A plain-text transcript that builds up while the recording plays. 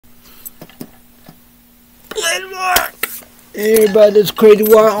Hey everybody, this is Crazy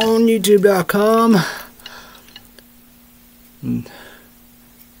Wyatt on YouTube.com.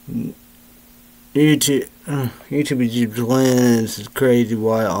 YouTube is playing. This is Crazy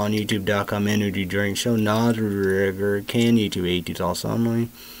Wyatt on YouTube.com. Energy drink show. Nas regular can. YouTube 80s also only.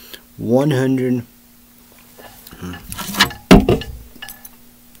 100.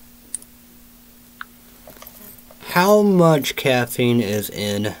 How much caffeine is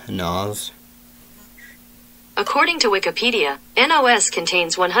in Nas? According to Wikipedia, NOS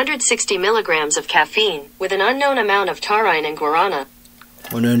contains 160 milligrams of caffeine, with an unknown amount of taurine and guarana.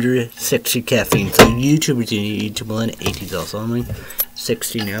 160 caffeine. So YouTube is in YouTube blend 80s also only.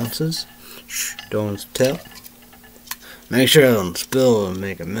 16 ounces. Shh, don't tell. Make sure I don't spill and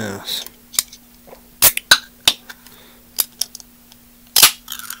make a mess.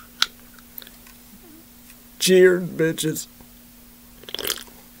 Cheers, bitches.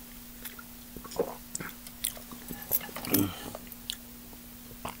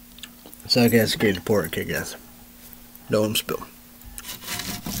 So I guess get the pork, I guess. Don't spill.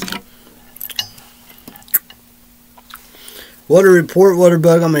 Water report, water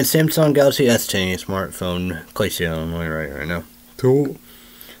bug on my Samsung Galaxy S10 smartphone. Place it on right now. Two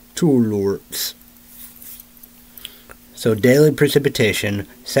lords. So daily precipitation,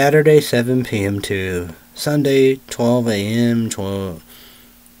 Saturday 7 p.m. to Sunday 12 a.m. 12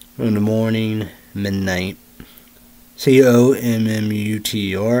 in the morning, midnight.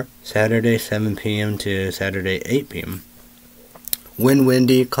 COMMUTR, Saturday 7 p.m. to Saturday 8 p.m. Wind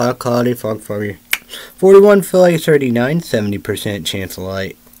windy, cloudy, fog foggy. 41 feel like 39, 70% chance of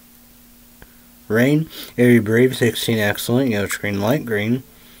light rain. Area brave, 16 excellent, yellow screen light green.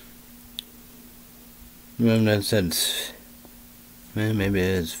 That said, maybe it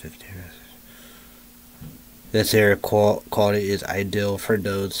is 50. This air quality is ideal for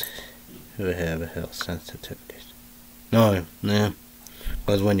those who have a health sensitivity. No,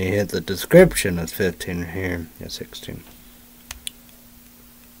 because when you hit the description, it's 15 here, it's 16.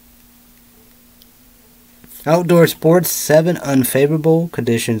 Outdoor sports, 7 unfavorable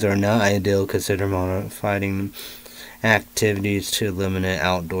conditions are not ideal. Consider modifying activities to eliminate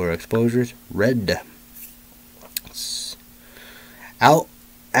outdoor exposures. Red. Out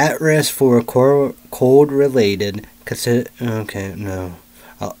at risk for cold-related.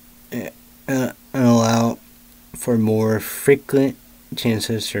 Allow for more frequent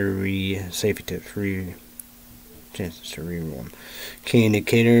chances to rewarm. Key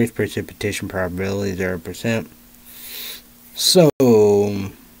indicators: precipitation probability 0%. So,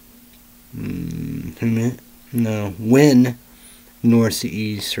 wind north to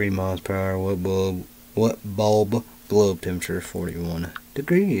east 3 miles per hour. What bulb blow up temperature 41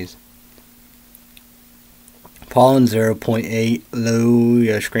 degrees. Pollen 0.8, low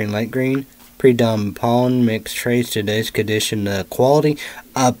yellow screen light green. Predominant pollen mix trace. Today's condition, the quality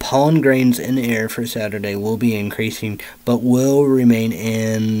of pollen grains in the air for Saturday will be increasing, but will remain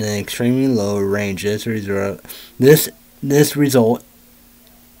in the extremely low range. This result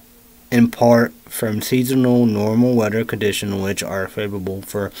in part from seasonal normal weather conditions, which are favorable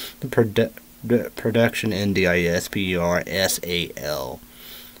for the production NDISPERSAL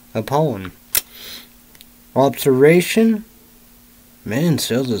of pollen. Observation. Man,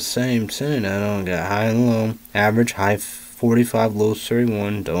 still the same thing. I don't got high and low. Average high 45, low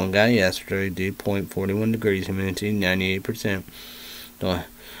 31. Don't got yesterday. Dew point 41 degrees. Humidity 98%. I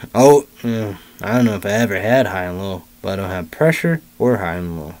don't know if I ever had high and low, but I don't have pressure or high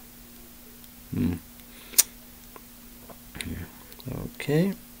and low.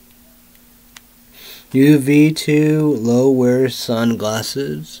 Okay. UV2 low wear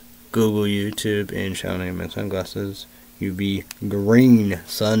sunglasses. Google, YouTube, and Xiaomi my sunglasses. UV green,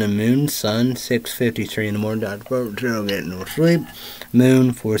 sun and moon. Sun 6:53 in the morning. Dr. Getting no sleep.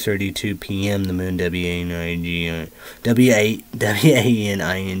 Moon 4:32 p.m. The moon WANINGGIBBOS.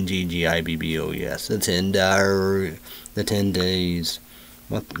 The 10 days.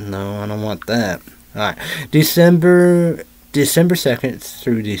 What? No, I don't want that. Alright. December 2nd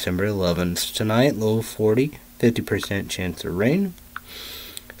through December 11th. Tonight, low 40, 50% chance of rain.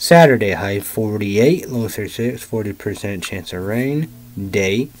 Saturday, high 48, low 36, 40% chance of rain.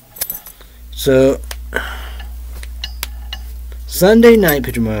 Day. So, Sunday night,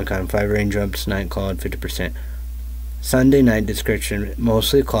 picture Monaco, 5 raindrops, night cloud, 50%. Sunday night description,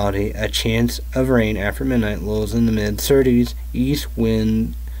 mostly cloudy, a chance of rain after midnight, lows in the mid-30s, east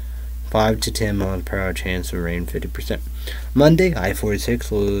wind 5 to 10 miles per hour, chance of rain, 50%. Monday, high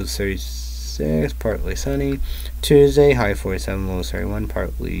 46, low 36, partly sunny. Tuesday, high 47, low 31,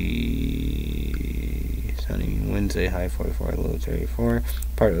 partly sunny. Wednesday, high 44, low 34,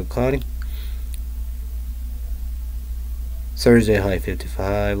 partly cloudy. Thursday, high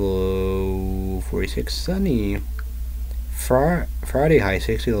 55, low 46, sunny. Friday, high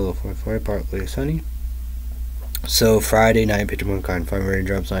 60, low 44, partly sunny. So Friday night, picture more kind, 5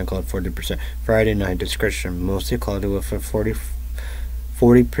 raindrops, 9 cloud, 40%. Friday night, discretion, mostly cloudy with a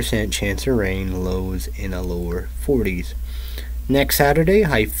 40% chance of rain, lows in a lower 40s. Next Saturday,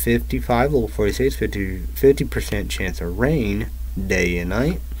 high 55, low 46, 50% chance of rain, day and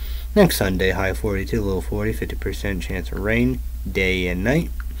night. Next Sunday, high 42, low 40, 50% chance of rain, day and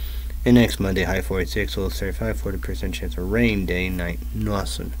night. And next Monday, high 46, low 35, 40% chance of rain, day and night.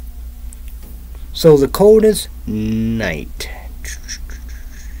 Nothing. So the coldest night.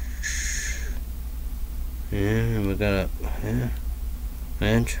 Yeah, we got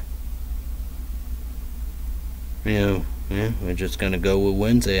inch. We're just gonna go with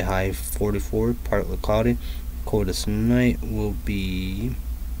Wednesday, high 44, partly cloudy. Coldest night will be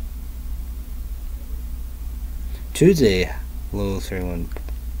Tuesday, low 31.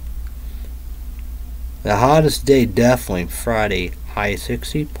 The hottest day definitely Friday, high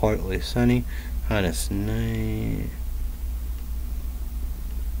 60, partly sunny. Hottest night.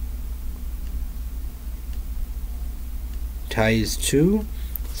 Ties 2.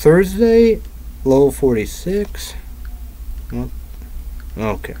 Thursday, low 46.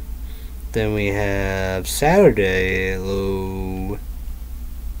 Okay. Then we have Saturday, low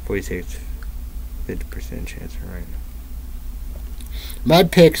 46. 50% chance of rain. My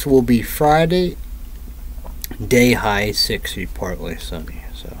picks will be Friday, day high 60, partly sunny.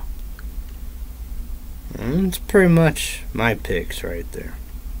 So it's pretty much my picks right there.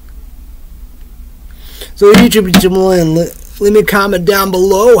 So YouTube channel, and let me comment down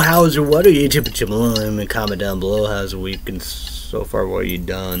below how's your weather. YouTube channel, let me comment down below how's the week and so far what you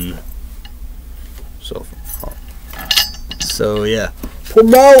done so far. So yeah,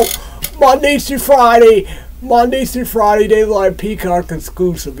 promote Mondays through Friday, Daylight Peacock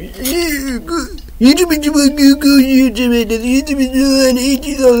exclusive. YouTube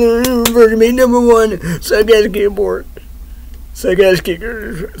version number 1, sarcastic report. Sarcastic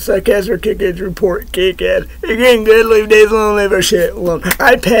kick-ass report, kick-ass. Again, good, leave days alone, leave our shit alone.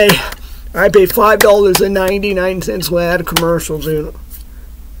 I pay $5.99 when I add commercials in.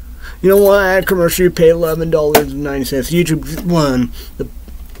 You know what? I add commercial, you pay $11.90. YouTube one, the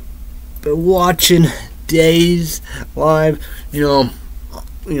watching days live.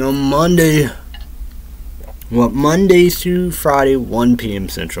 Mondays through Friday, 1 p.m.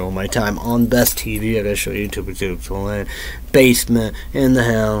 Central, my time on Best TV. I gotta show you YouTube, basement, in the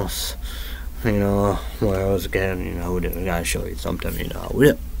house. Where I was again, I gotta show you sometime,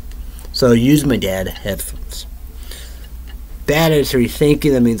 So use my dad headphones. Dad is thank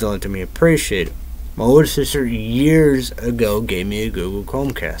you, that means a lot to me, appreciate it. My older sister years ago gave me a Google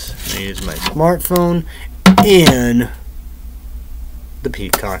Chromecast. I use my smartphone and the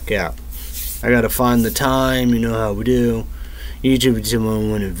Peacock app. I gotta find the time, you know how we do. YouTube is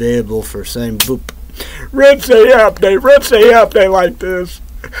when available for saying boop. Red Say update like this.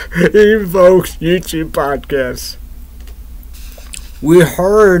 Hey folks, YouTube podcasts. We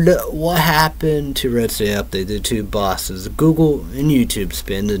heard what happened to Red Say Update, the two bosses. Google and YouTube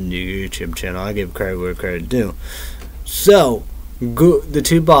spin the new YouTube channel. I give credit where credit due. So, the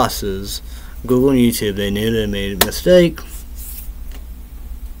two bosses, Google and YouTube, they knew they made a mistake.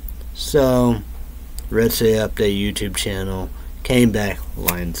 So, Red Say Update YouTube channel came back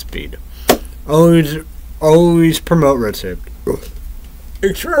line speed. Always promote Red Say Update.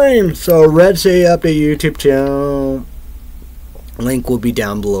 Extreme. So, Red Say Update YouTube channel link will be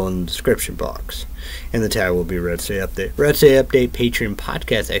down below in the description box. And the tag will be Red Say Update. Red Say Update Patreon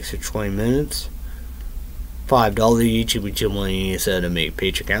podcast extra 20 minutes. $5 YouTube channel you said to make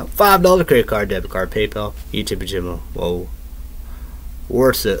Patreon account. $5 credit card, debit card, PayPal, YouTube channel. Whoa.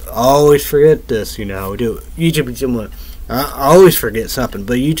 Worth it. I always forget this, you know how we do it. YouTube channel. I always forget something,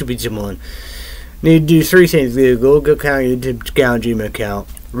 but YouTube channel need to do 3 things. Google account, YouTube account, Gmail account.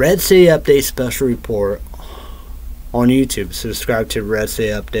 Red Say Update special report on YouTube. Subscribe to Red Say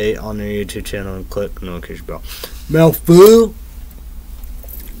Update on their YouTube channel and click the notification bell. Mouthful.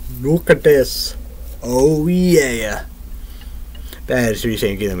 Look at this. Oh yeah. That is 3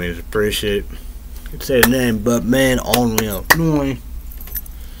 things again. I appreciate it. I could say the name, but man, only Illinois.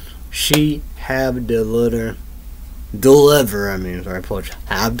 She have deliver. I mean, sorry, Porch.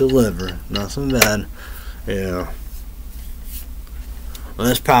 Have deliver. Nothing bad. Yeah. Well,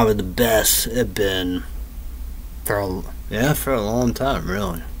 that's probably the best it's been for a long time,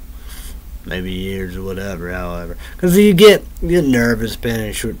 really. Maybe years or whatever, however. Because you get nervous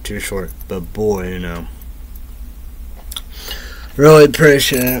being too short. But boy, really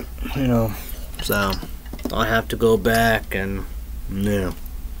appreciate it, So, I'll have to go back and no.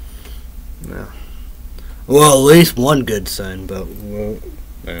 Well, at least one good sign, but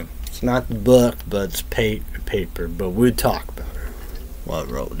it's not the book, but it's paper. But we'll talk about it. What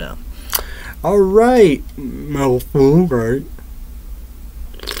I wrote down. All right, mouthful, right?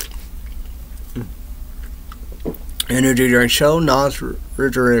 Energy drink show, NOS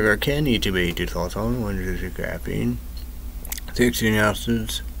refrigerator can need to be 2,000 100 of caffeine, 16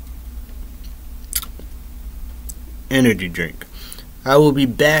 ounces. Energy drink. I will be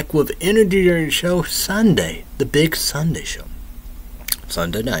back with Energy Drink Show Sunday, the big Sunday show.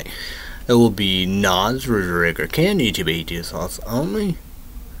 Sunday night. It will be NOS refrigerator can need to be 2,000 only.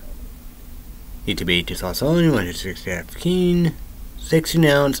 Need to be 2,000 only, 160 caffeine, 16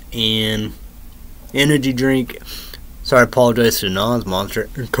 ounce, and energy drink. Sorry, I apologize to NOS, Monster,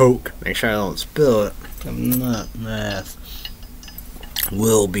 and Coke. Make sure I don't spill it. I'm not math.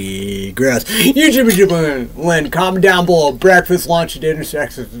 Will be grass. YouTube is doing Lynn. Comment down below. Breakfast, lunch, dinner,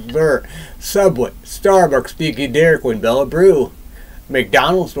 sex, dessert. Subway, Starbucks, Sneaky, Dairy Queen, Bella Brew.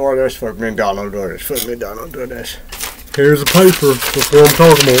 McDonald's DoorDash for McDonald's DoorDash for McDonald's DoorDash. Here's the paper. That's what I'm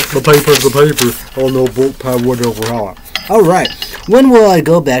talking about. The paper's the paper. Oh no, boat pie, whatever. Alright. When will I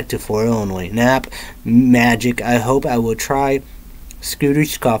go back to Florida Illinois? Nap, Magic. I hope I will try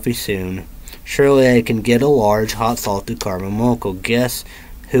Scooter's Coffee soon. Surely I can get a large hot salted caramel mocha. Guess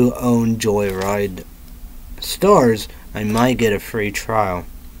who owned Joyride Stars? I might get a free trial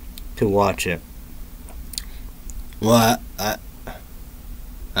to watch it. Well,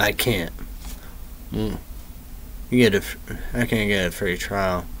 I can't. I can't get a free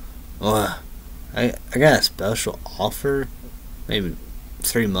trial. Well, I got a special offer. Maybe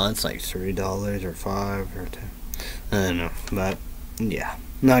 3 months, like $3 or $5 or $10. I don't know, but yeah,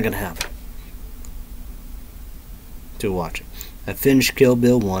 not gonna happen. To watch it. I finished Kill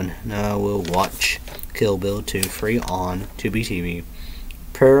Bill 1. Now I will watch Kill Bill 2 free on Tubi TV.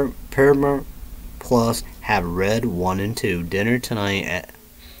 Paramount Plus have Red 1 and 2. Dinner tonight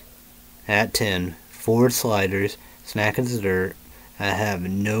at 10. 4 sliders, snack and dessert. I have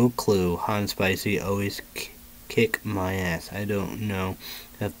no clue. Hot and spicy always kick my ass. I don't know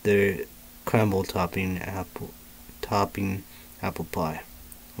if they're crumble topping apple pie.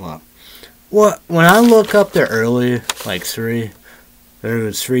 Wow. What, when I look up there early, like there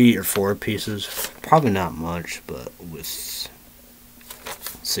was 3 or 4 pieces. Probably not much, but let's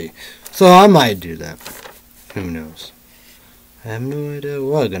see. So I might do that. Who knows? I have no idea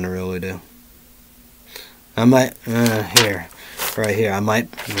what I'm gonna really do. I might, right here, I might,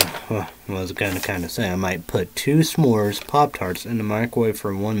 what was I gonna say? I might put 2 s'mores Pop-Tarts in the microwave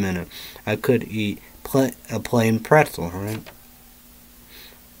for 1 minute. I could eat a plain pretzel, right?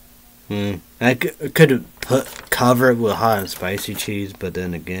 I could cover it with hot and spicy cheese, but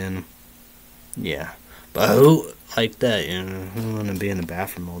then again, yeah. But who like that, you know? Who want to be in the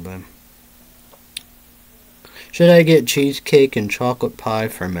bathroom all day? Should I get cheesecake and chocolate pie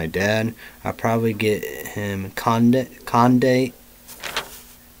for my dad? I'll probably get him Conde Klondi.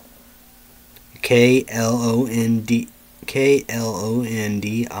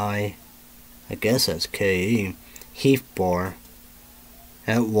 I guess that's K-E. Heath bar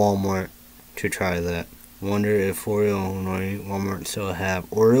at Walmart to try that. Wonder if Florida Illinois Walmart still have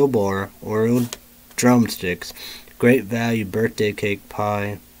Oreo bar, Oreo drumsticks, great value birthday cake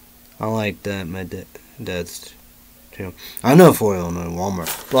pie. I like that. My dad's too. I know Florida Illinois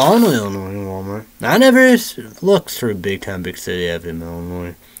Walmart, but I don't know Illinois Walmart. I never looked through big city in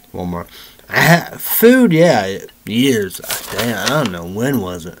Illinois Walmart. I had food, yeah, years. Damn, I don't know when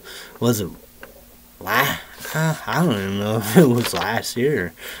was it. Was it last? I don't even know if it was last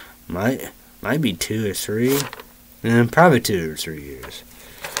year. Might be 2 or 3. Probably 2 or 3 years.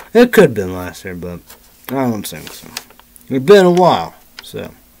 It could have been last year, but I don't think so. It's been a while,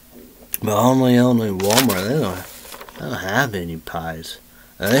 so. But only Walmart, they don't have any pies.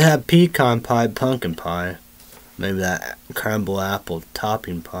 They have pecan pie, pumpkin pie. Maybe that crumble apple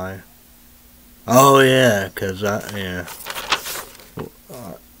topping pie. Oh yeah, yeah.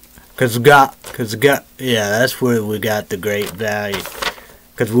 Yeah, that's where we got the great value.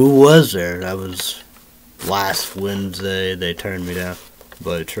 Cause we was there. That was last Wednesday. They turned me down,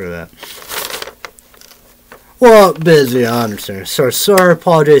 but true that. Well, busy. I understand. So sorry.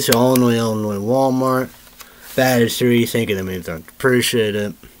 Apologize to Illinois Walmart. That is 3. Thinking of me. I appreciate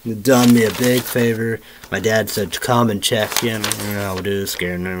it. You've done me a big favor. My dad said to come and check in. I would do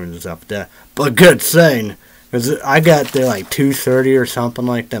scaring them and stuff like that. But good saying. Cause I got there like 2:30 or something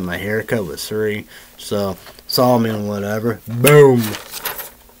like that. My haircut was 3, so saw me and whatever. Boom.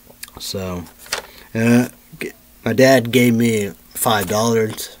 So, my dad gave me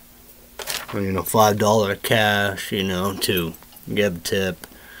 $5. $5 cash, to give tip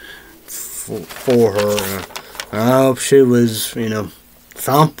for her. I hope she was,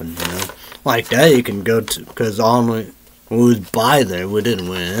 something, like that you can go to, because only we was by there, we didn't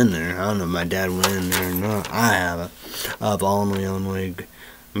went in there. I don't know if my dad went in there or not. I haven't. I've only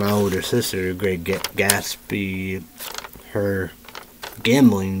my older sister, Great Gatsby, her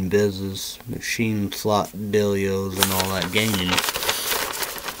gambling business, machine slot dealios and all that gaming.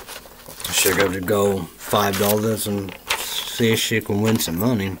 She got to go $5 and see if she can win some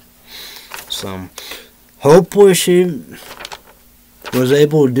money. So, hopefully she was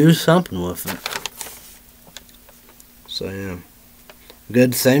able to do something with it. So yeah,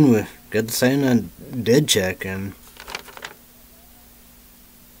 good thing I did check in.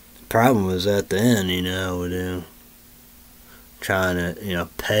 The problem was at the end, with trying to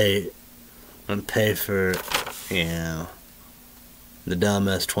pay for the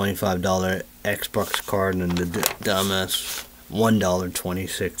dumbass $25 Xbox card and the dumbass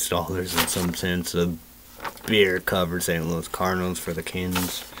 $1.26 and some cents of beer covered St. Louis Cardinals for the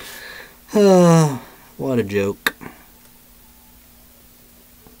Cannons. What a joke.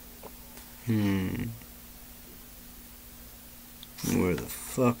 Where the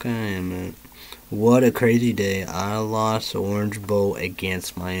fuck I am at? What a crazy day. I lost the Orange Bowl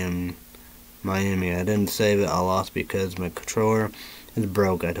against Miami. I didn't save it. I lost because my controller is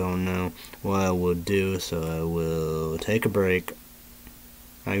broke. I don't know what I will do, so I will take a break.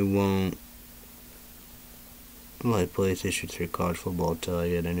 I won't play PlayStation 3 college football till I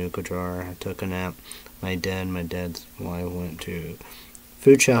get a new controller. I took a nap. My dad's wife went to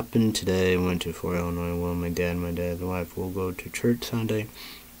food shopping today. Went to Fort Illinois. Well, my dad's wife will go to church Sunday.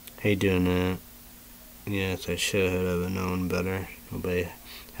 Hey, doing that? Yes, I should have known better. Nobody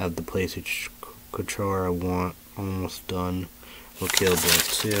have the PlayStation controller I want. Almost done. We'll Kill Bill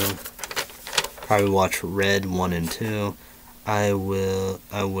 2. Probably watch Red 1 and 2. I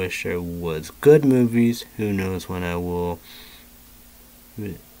wish there was good movies. Who knows when I will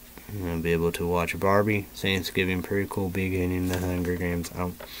be able to watch Barbie. Thanksgiving prequel beginning the Hunger Games.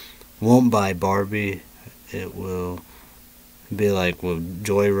 I won't buy Barbie. It will be like with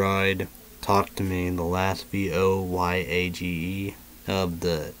Joyride, Talk to Me, The Last Voyage of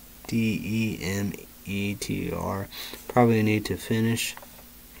the Demeter. Probably need to finish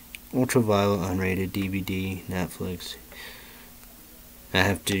Ultraviolet unrated DVD, Netflix. I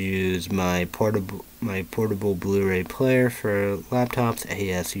have to use my portable Blu-ray player for laptops,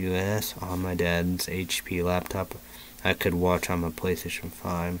 ASUS, on my dad's HP laptop. I could watch on my PlayStation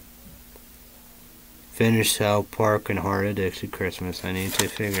 5. Finish South Park and Heart of Dixie Christmas. I need to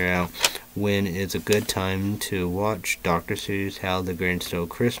figure out when is a good time to watch Dr. Seuss, How the Grinch Stole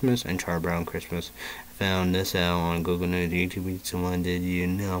Christmas, and Charlie Brown Christmas. I found this out on Google News, YouTube. Someone, did you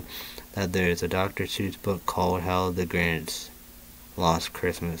know that there is a Dr. Seuss book called How the Grinch Lost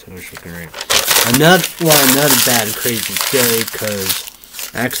Christmas? It was great. Another bad crazy story, because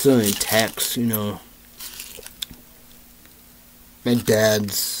I accidentally text, my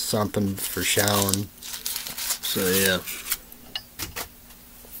dad's something for showering. So yeah.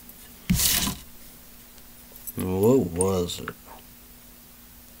 What was it?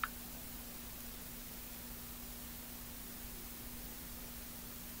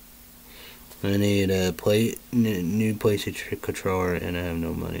 I need a new PlayStation controller, and I have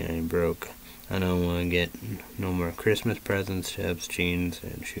no money. I ain't broke. I don't want to get no more Christmas presents, chips, jeans,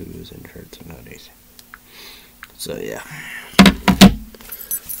 and shoes, and shirts, and hoodies. So yeah.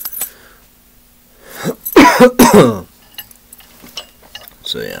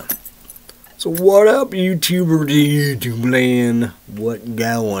 So yeah. So what up, YouTuber to YouTube land? What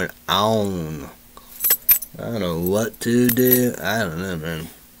going on? I don't know what to do. I don't know, man.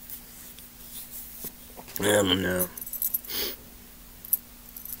 I don't know.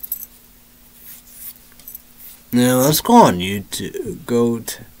 Now let's go on YouTube. Go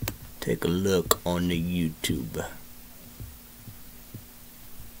take a look on the YouTube.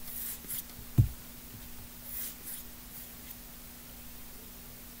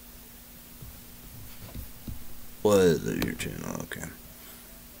 What is it, your channel? Okay.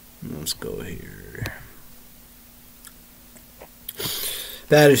 Let's go here.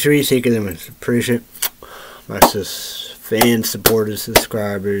 Battery Seeker, them appreciate my fans, supporters,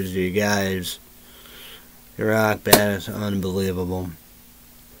 subscribers, you guys. You rock, bad, unbelievable.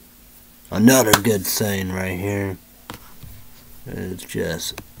 Another good saying right here. It's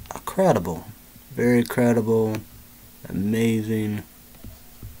just credible. Very credible. Amazing.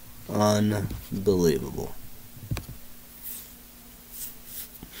 Unbelievable.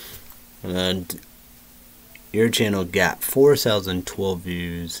 And your channel got 4,012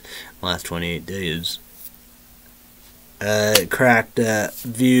 views last 28 days. It cracked that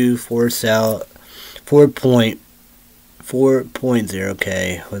view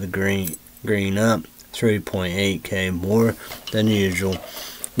 4.0K with a green up, 3.8K more than usual.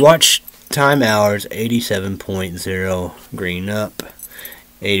 Watch time hours 87.0 green up,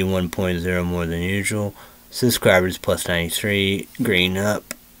 81.0 more than usual. Subscribers plus 93 green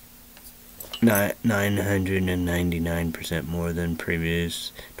up, 999% more than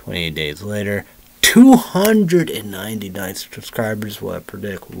previous 28 days later. 299 subscribers, what I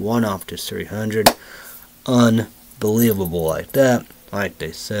predict, one off to 300. Unbelievable like that, like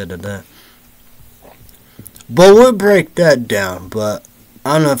they said of that. But we'll break that down, but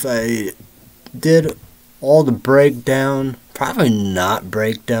I don't know if I did all the breakdown. Probably not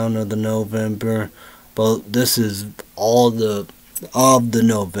breakdown of the November, but this is all of the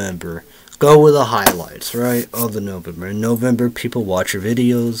November. Go with the highlights, right, of the November. In November, people watch your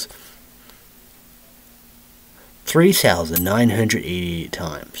videos 3,988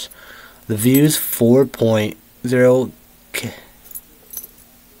 times. The views 4.0K.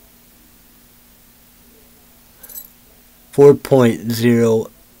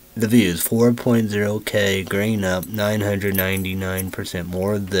 The views 4.0K green up, 999%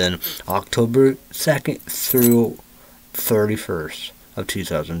 more than October 2nd through 31st of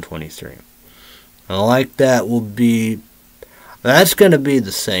 2023. I like that that's going to be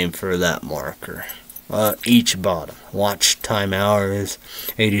the same for that marker. Each bottom. Watch time hours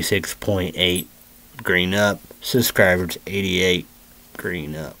 86.8 green up. Subscribers 88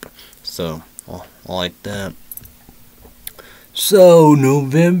 green up. So I like that. So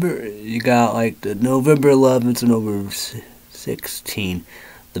November, you got like the November 11th to November 16th.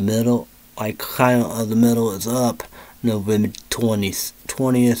 The middle, like kind of the middle is up. November 20th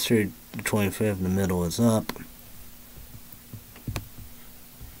through the 25th, the middle is up.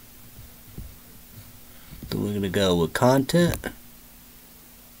 So we're going to go with content.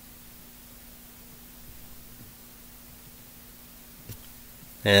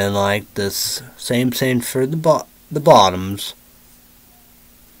 And like this, same for the bottoms.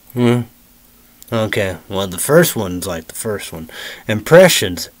 Okay, well the first one's like the first one.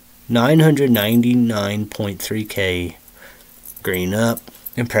 Impressions, 999.3K green up.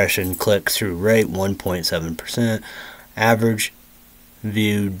 Impression click-through rate, 1.7%. Average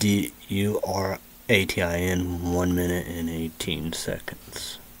view DURATIN, 1 minute and 18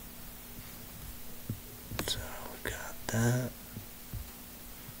 seconds. So we got that.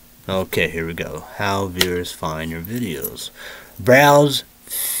 Okay, here we go. How viewers find your videos. Browse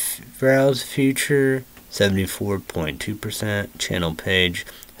feature, 74.2%. Channel page,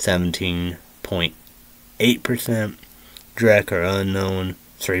 17.8%. Direct or unknown,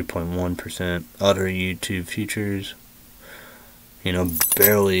 3.1%. Other YouTube features,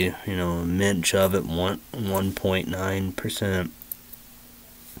 barely, a minch of it, 1.9%.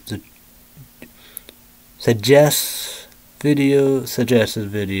 Suggested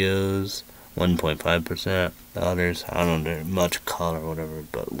videos, 1.5%. The others, I don't know, much color or whatever,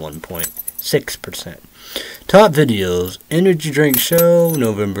 but 1.6%. Top videos, Energy Drink Show,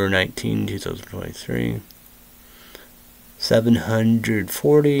 November 19, 2023.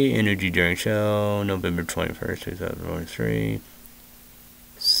 740, Energy Drink Show, November 21st, 2023.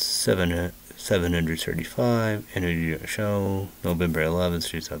 735, Energy Drink Show, November 11th,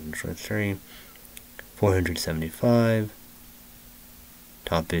 2023. 475.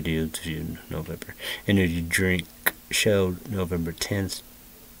 Top videos viewed November. Energy Drink Show, November 10th,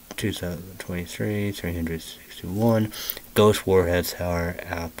 2023. 361. Ghost Warheads Tower,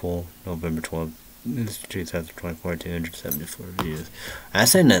 Apple, November 12th, 2024. 274 views. I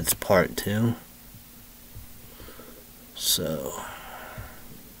think that's part 2. So,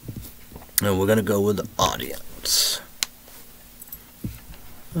 now we're gonna go with the audience.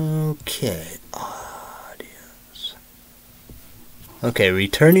 Okay, audience. Okay,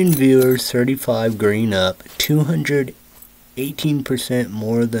 returning viewers 35 green up, 218%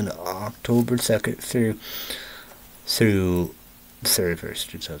 more than October 2nd through 31st,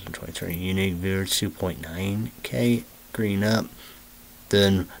 2023. Unique viewers 2.9K green up,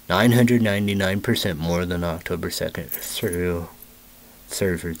 then 999% more than October 2nd through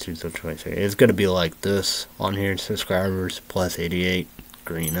 31st, 2023. It's gonna be like this on here. Subscribers plus 88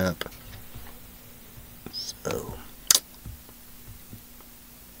 green up. So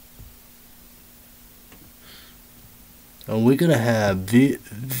we're gonna have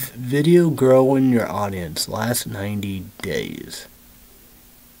video growing your audience last 90 days.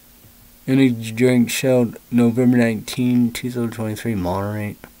 Energy Drink Show, November 19, 2023.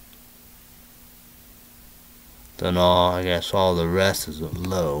 Moderate. Then I guess all the rest is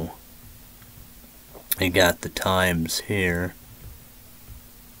low. You got the times here.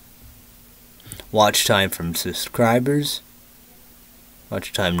 Watch time from subscribers.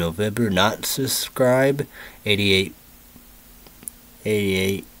 Watch time November, not subscribe,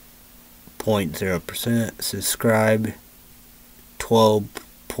 88.0%. Subscribe,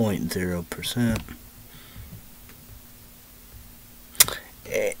 12.0%.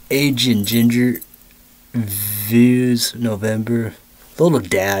 Age and gender views November. Little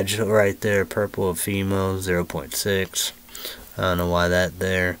dad right there, purple of female, 0.6. I don't know why that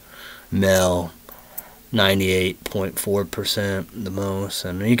there. Male, 98.4%, the most.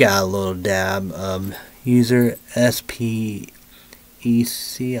 And you got a little dab. User SPECIFIED,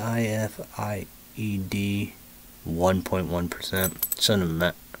 1.1%.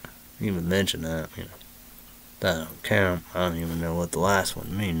 Shouldn't even mention that. You know, that don't count. I don't even know what the last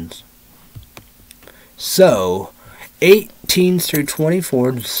one means. So, 18s through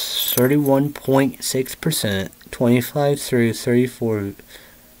 24, 31.6%. 25 through 34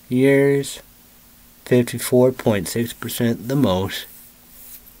 years, 54.6%, the most.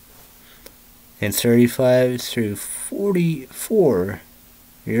 And 35 through 44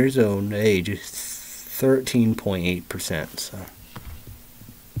 years old age is 13.8%. So,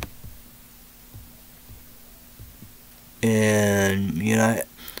 and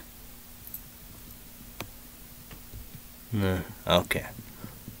okay.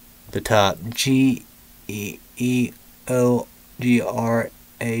 The top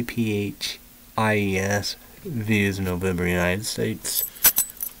GEOGRAPHIES views November, United States.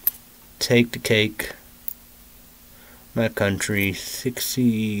 Take the cake. My country,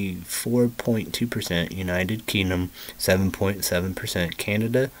 64.2%. United Kingdom, 7.7%.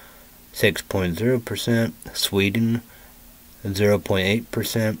 Canada, 6.0%. Sweden,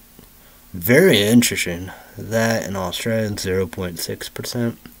 0.8%. Very interesting. That in Australia,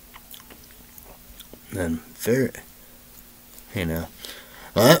 0.6%. And very,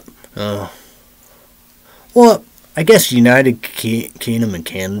 well, I guess United Kingdom and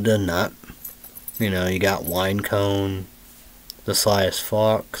Canada, not, you got Winecone, the Slyest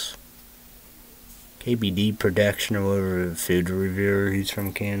Fox, KBD Production, or whatever, food reviewer, he's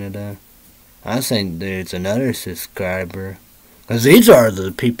from Canada. I think there's another subscriber, because these are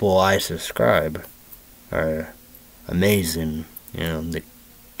the people I subscribe, are amazing, the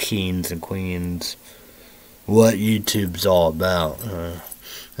kings and queens, what YouTube's all about.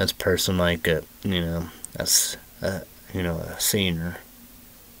 That's a person like a, that's a singer.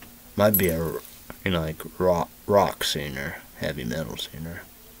 Might be a, like rock singer, heavy metal singer.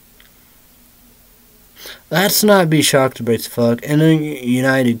 Let's not be shocked about the fuck. And then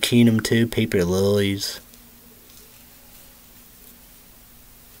United Kingdom too, Paper Lilies.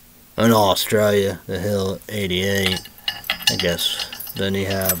 And Australia, the Hill 88. I guess. Then you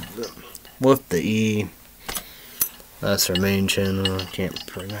have with the E. That's our main channel. I can't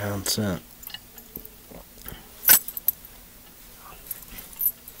pronounce that.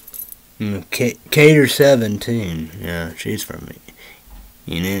 Cater 17. Yeah, she's from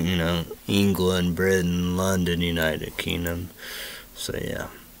England, Britain, London, United Kingdom. So yeah.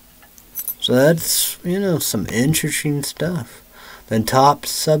 So that's some interesting stuff. Then top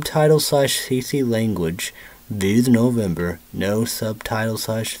subtitle/CC language. Views November. No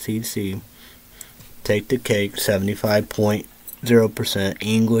subtitle/CC. Take the cake, 75.0%.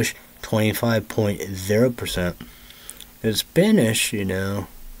 English, 25.0%. In Spanish,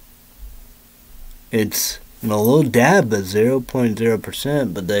 it's a little dab at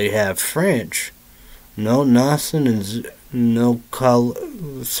 0.0%, but they have French. No nothing and no color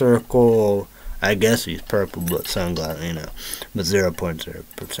circle. I guess he's purple, but sunglasses, but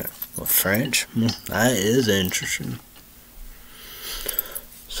 0.0%. Well, French, that is interesting.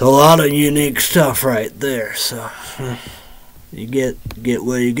 So a lot of unique stuff right there. So you get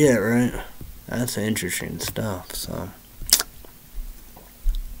what you get, right? That's interesting stuff.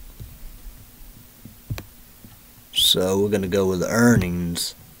 So we're gonna go with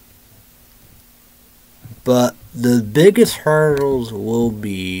earnings. But the biggest hurdles will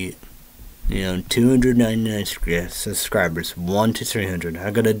be, 299 subscribers, 1 to 300.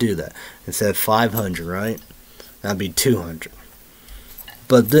 How could I do that? Instead of 500, right? That'd be 200.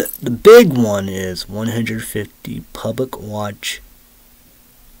 But the big one is 150 public watch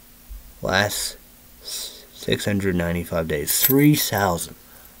last 695 days, 3,000.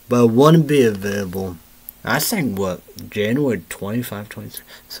 But it wouldn't be available. I think January 25,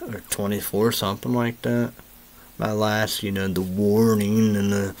 26, or 24, something like that. My last, the warning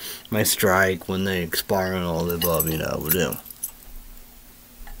and my strike when they expire and all the above, we do.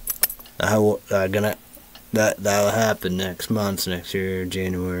 that'll happen next year,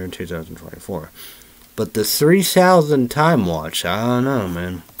 January 2024. But the 3,000 time watch, I don't know,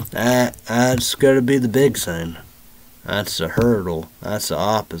 man. That's gonna be the big thing. That's the hurdle. That's the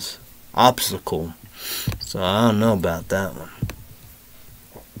obstacle. So I don't know about that one.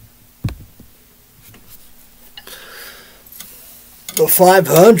 The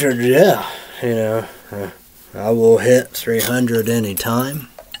 500, yeah, you know, I will hit 300 anytime.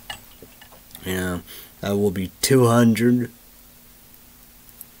 You know, I will be 200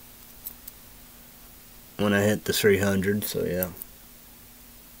 when I hit the 300. So yeah.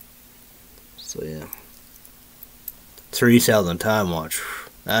 3,000 time watch.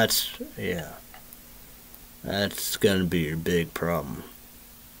 That's gonna be your big problem.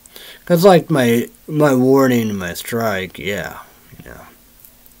 Cause like my warning and my strike, yeah.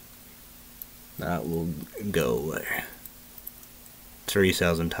 That will go away.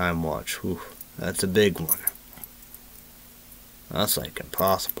 3,000 time watch. Whew, that's a big one. That's like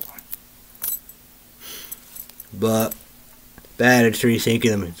impossible. But bad at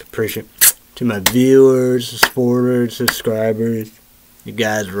rethinking them. Appreciate to my viewers, supporters, subscribers. You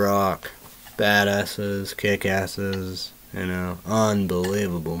guys rock. Badasses, kick-asses. You know,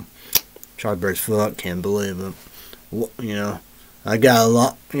 unbelievable. Charlie's Foot, can't believe it. You know, I got a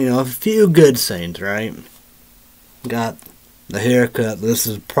lot, you know, a few good things, right? Got the haircut. This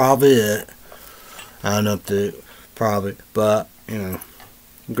is probably it. I don't know if probably, but, you know,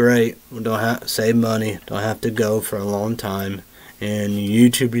 great. We don't have to save money. Don't have to go for a long time. And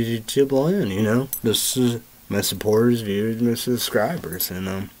YouTube is YouTube in, you know. This is my supporters, viewers, my subscribers, you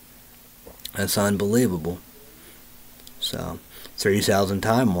know. That's unbelievable. So, 3,000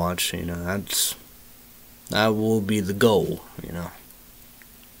 time watch, you know, that will be the goal, you know.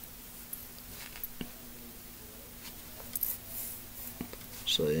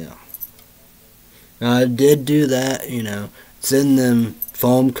 So yeah. Now, I did do that, you know. It's in them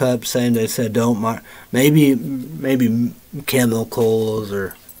foam cups saying they said don't mark. Maybe chemicals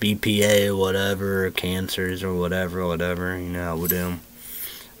or BPA or whatever, or cancers or whatever, you know, I would do.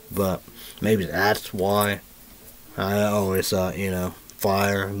 But maybe that's why. I always thought, you know,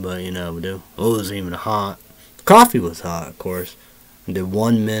 fire, but, you know, we do. It wasn't even hot. Coffee was hot, of course. I did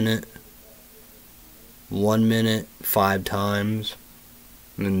 1 minute, 5 times,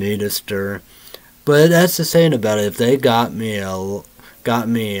 and need a stir. But that's the saying about it. If they got me a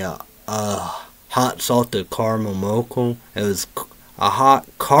hot salted caramel mocha, it was a hot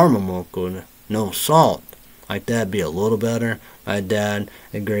caramel mocha, no salt. Like that'd be a little better. My dad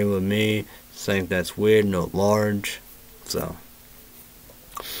agreed with me. Think that's weird, no large. So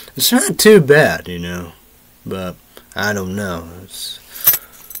it's not too bad, you know. But I don't know.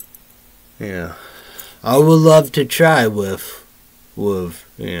 Yeah. I would love to try with you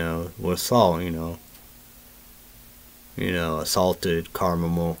know, with salt, you know. You know, a salted caramel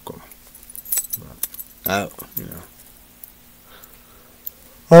mocha. But you know.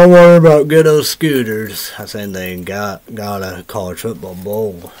 I worry about good old Scooters. I think they got a college football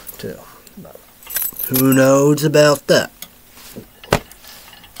bowl too. But who knows about that?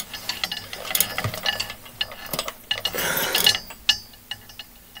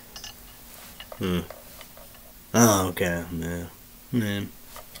 Oh, okay, man.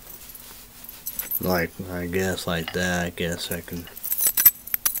 Like, I guess like that, I guess I can.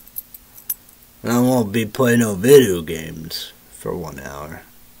 I won't be playing no video games for 1 hour.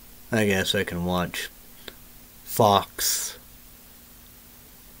 I guess I can watch Fox.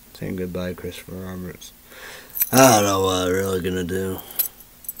 Saying goodbye, Christopher Roberts. I don't know what I'm really gonna do.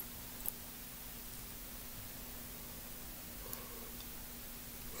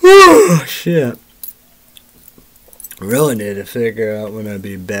 Oh, shit. Really need to figure out when I'll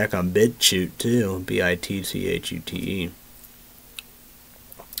be back on BitChute too. BITCHUTE.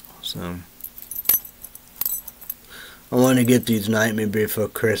 So I want to get these Nightmare Before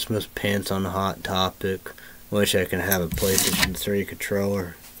Christmas pants on Hot Topic. Wish I could have a PlayStation 3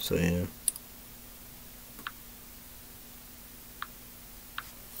 controller. So yeah.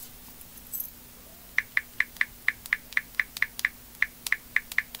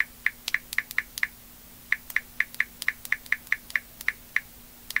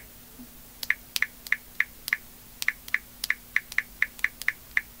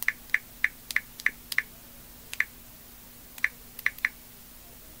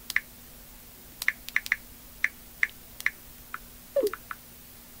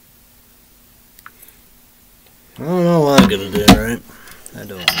 I don't know what I'm gonna do, right? I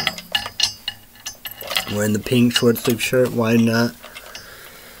don't know. Wearing the pink short sleeve shirt, why not?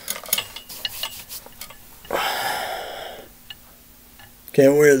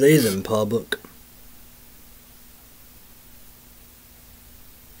 Can't wear these in public.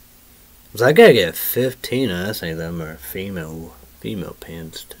 'Cause I gotta get 15. I think them are female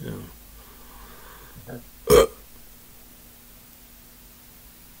pants too.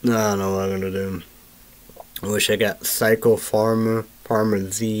 No, I don't know what I'm gonna do. I wish I got Psycho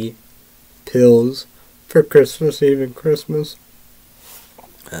Pharma Z pills for Christmas Eve and Christmas.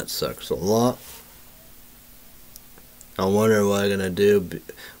 That sucks a lot. I wonder what I'm gonna do with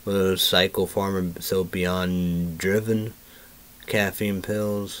those Psycho Pharma so beyond driven caffeine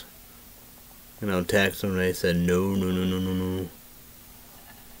pills. You know, text them. They said no.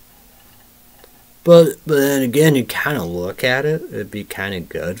 But then again, you kind of look at it. It'd be kind of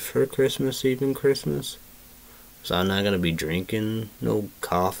good for Christmas Eve and Christmas. So I'm not gonna be drinking no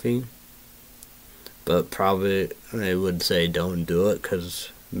coffee. But probably I would say don't do it, 'cause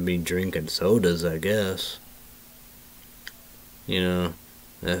I'd be drinking sodas, I guess. You know,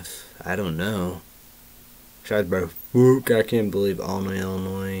 if I don't know. Strasburg, I can't believe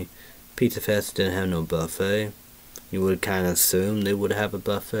Illinois Pizza Fest didn't have no buffet. You would kind of assume they would have a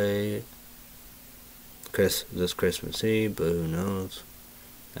buffet this Christmas Eve, but who knows?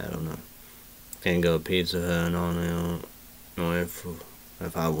 I don't know. Can't go to Pizza Hut in Illinois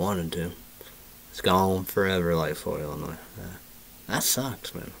if I wanted to. It's gone forever, like for Illinois. That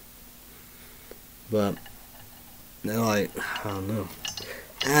sucks, man. But they're like, I don't know,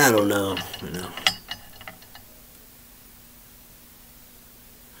 you know.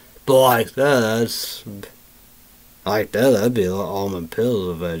 But like that'd be like almond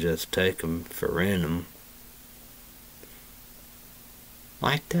pills if I just take them for random.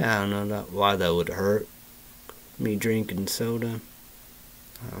 Like that, I don't know why that would hurt me drinking soda.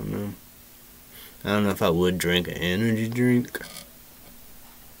 I don't know. I don't know if I would drink an energy drink.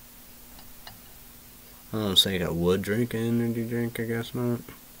 I don't think I would drink an energy drink, I guess not.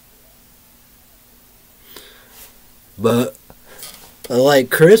 But like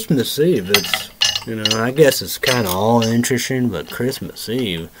Christmas Eve, it's, you know, I guess it's kind of all interesting, but Christmas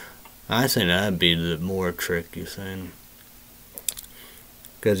Eve, I think that'd be the more tricky thing.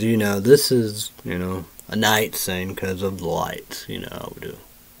 Because, you know, this is, you know, a night thing because of the lights, you know how we do.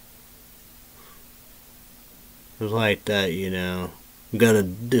 It's like that, you know, I'm gonna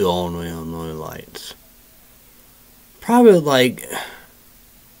do Illinois lights. Probably like,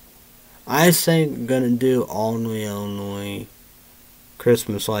 I think I'm gonna do Illinois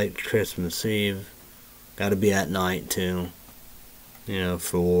Christmas lights Christmas Eve. Gotta be at night too. You know,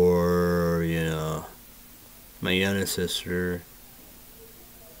 for, you know, my youngest sister,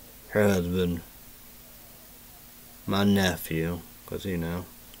 her husband, my nephew, because, you know,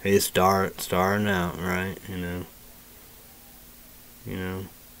 he's starting out, right, you know,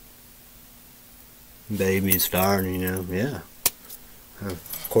 baby starting, you know, yeah,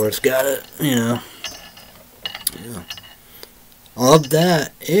 of course, got it, you know, yeah, all of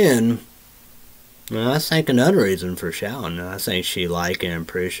that, and, well, I think another reason for shouting, I think she like it and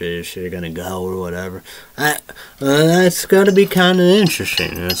appreciate it, she's gonna go or whatever. That's gotta be kind of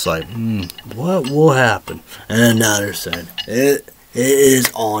interesting. It's like, what will happen? And another thing, it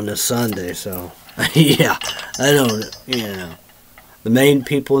is on a Sunday, so yeah, I don't, you know, the main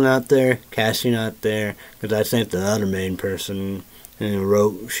people not there, Cassie not there, because I think the other main person, you know,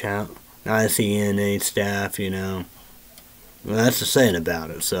 wrote shout. I see NA staff, you know. Well, that's the saying about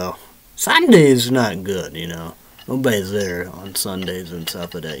it, so. Sunday's not good, you know. Nobody's there on Sundays and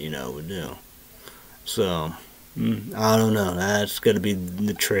stuff like that, you know, we do. So, I don't know. That's going to be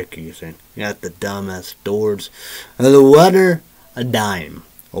the tricky thing. You got the dumbass doors. The water, a dime.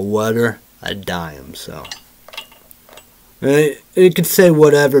 A dime, so. You could say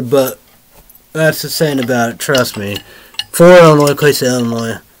whatever, but that's the saying about it, trust me. For Illinois, Clayton,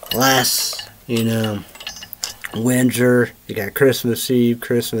 Illinois, last, you know, winter, you got Christmas Eve,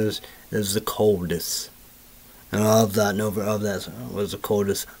 Christmas is the coldest. And of that was the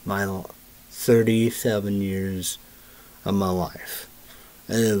coldest my 37 years of my life.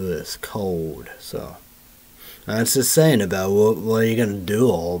 It was cold, so. That's the saying about what are you going to do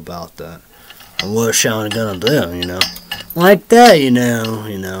all about that? And what's Sean going to do, you know? Like that, you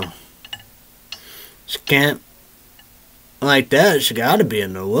know. She can't, like that, she got to be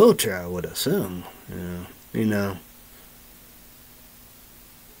in a wheelchair, I would assume, you know.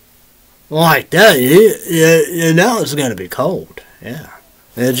 Like that, you know it's going to be cold, yeah.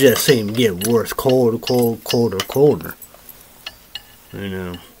 It just seems to get worse, colder. You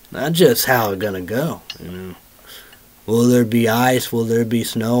know, that's just how it's going to go, you know. Will there be ice, will there be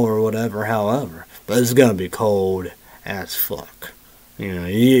snow or whatever, however. But it's going to be cold as fuck. You know,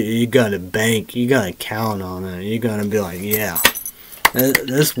 you got to bank, you got to count on it. You're going to be like, yeah,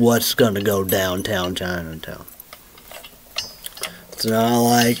 this is what's going to go downtown Chinatown. It's not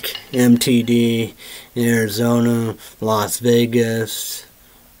like MTD, Arizona, Las Vegas.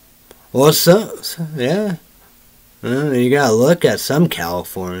 Well, yeah. You gotta look at some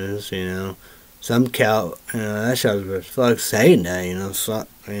Californias, you know. That shows fuck saying that, you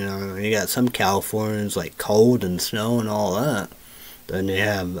know. You got some Californians like cold and snow and all that. Then you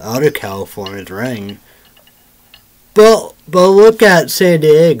have other Californians rain. But look at San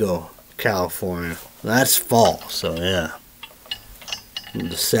Diego, California. That's fall, so yeah.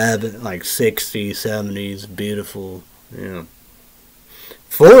 The 60s, 70s, beautiful, you know.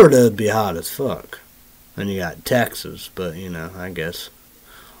 Florida would be hot as fuck. And you got Texas, but, you know, I guess.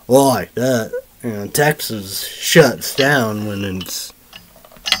 Well, like that, you know, Texas shuts down when it's,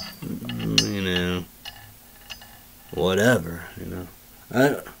 you know, whatever, you know.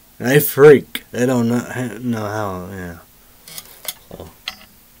 They freak. They don't know how, yeah. So.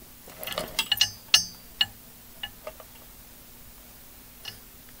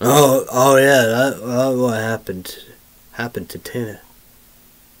 Oh yeah, that what happened to Tennessee.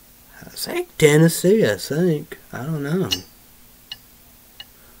 I think Tennessee, I don't know.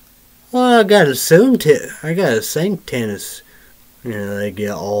 Well, I gotta think Tennessee, you know, they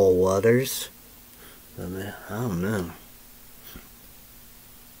get all weathers. I mean, I don't know.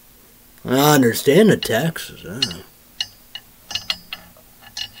 I understand the Texas,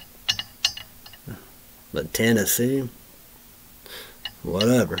 but Tennessee,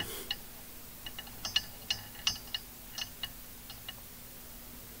 whatever.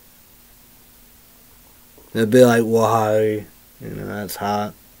 It'd be like Hawaii, you know, that's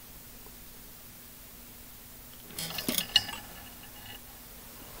hot.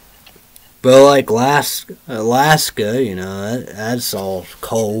 But like Alaska, you know, that's all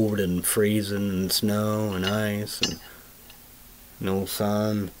cold and freezing and snow and ice and no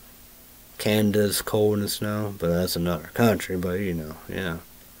sun. Canada's cold and snow, but that's another country, but you know, yeah.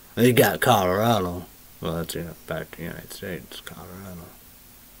 You got Colorado. Well, that's, you know, back to the United States, Colorado.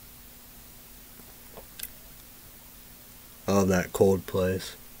 Love that cold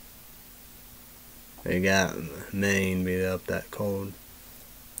place. They got Maine beat up that cold.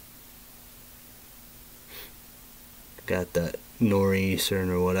 Got that nor'eastern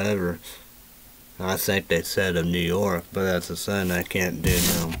or whatever. I think they said of New York, but that's a sign I can't do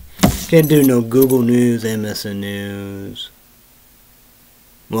no Google News, MSN News.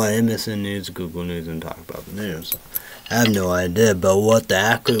 Well, MSN News, Google News, and talk about the news. I have no idea, but what the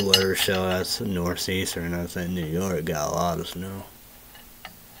AccuWeather show, that's northeastern. I think New York got a lot of snow.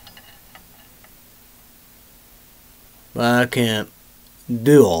 But I can't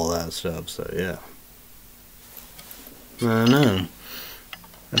do all that stuff, so yeah. I don't know.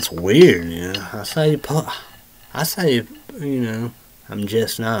 That's weird, you know. I say, you know, I'm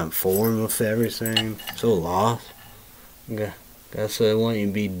just not informed with everything. So lost. Guess they want you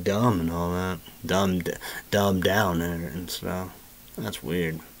to be dumb and all that. Dumb down there and stuff. That's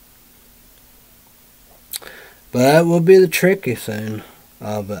weird. But that will be the tricky thing.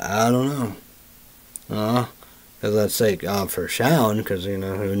 But I don't know. Because let's say for Shaun, because, you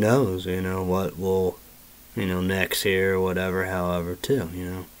know, who knows, you know, what will, you know, next year or whatever, however, too, you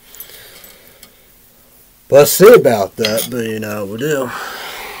know. But let's see about that, but, you know, we'll do.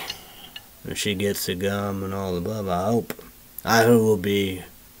 If she gets the gum and all the above, I hope. That will be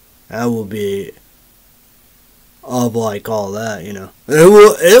of like all that, you know.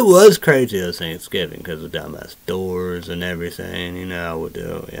 It was crazy as Thanksgiving because of dumbass doors and everything, you know. I would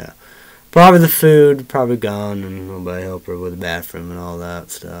do, yeah. Probably the food, probably gone, and nobody help her with the bathroom and all that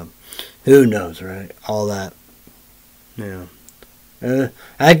stuff. Who knows, right? All that, yeah.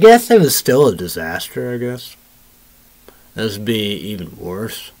 I guess it was still a disaster, I guess. This would be even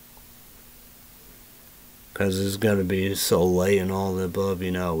worse. Because it's going to be so late and all the above, you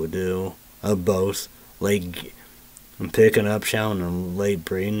know, we do. Both. Late, I'm picking up Shaun and late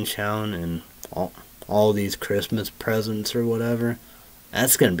breeding Shaun and all these Christmas presents or whatever.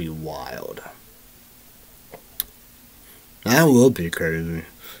 That's going to be wild. That will be crazy.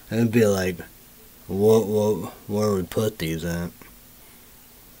 It'd be like, where we put these at?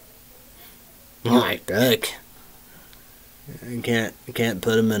 Like that. You can't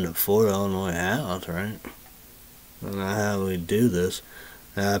put them in a Fort Illinois house, right? I don't know how we do this.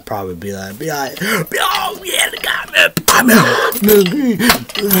 I'd probably be like, oh yeah, they got me.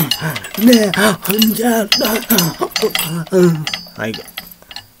 Like,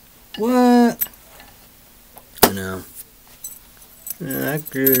 what? You know. Yeah, I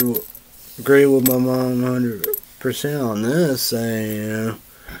agree with my mom 100% on this. Saying, you know,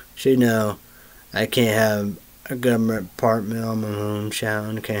 she know I can't have a government apartment on my own.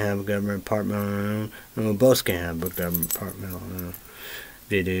 Shaun can't have a government apartment on her own. And we both can't have a government apartment on her own.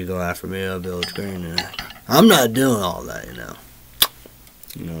 Did go after me at Village Green. And I'm not doing all that,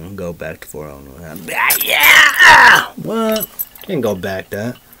 go back to Fort Illinois. Yeah! What? Can't go back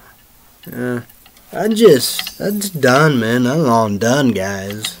that. That's done, man. That's all done,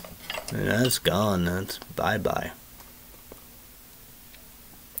 guys. That's gone. That's bye-bye.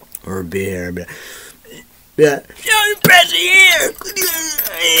 Or be here, but yeah. You press here.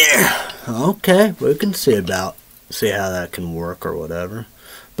 Okay, we can see how that can work or whatever.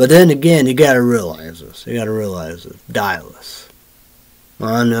 But then again, you gotta realize this. You gotta realize this. Dialysis.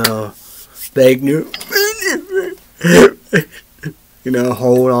 I know. Fake news.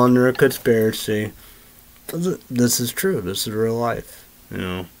 Hold on to a conspiracy. This is true. This is real life.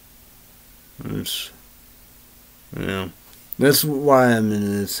 That's why I'm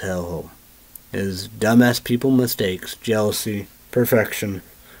in this hellhole. Is dumbass people mistakes, jealousy, perfection.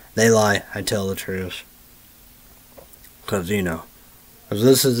 They lie, I tell the truth. Because,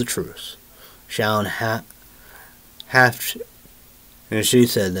 this is the truth. Shawn have to, and she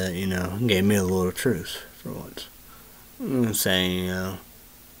said that, gave me a little truth for once. Saying,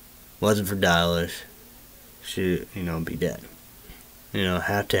 wasn't for dialysis, she'd, be dead.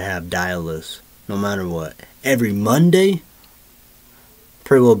 Have to have dialysis, no matter what. Every Monday,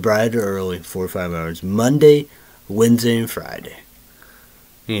 pretty well bright or early, 4 or 5 hours. Monday, Wednesday, and Friday.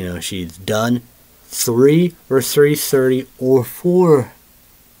 She's done 3 or 3:30 or 4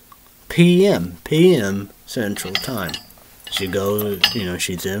 p.m. Central Time. She goes,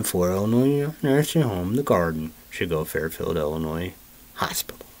 she's in Fort Illinois Nursing Home, the Garden. She go Fairfield, Illinois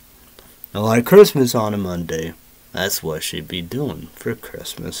Hospital. Now, like Christmas on a Monday, that's what she'd be doing for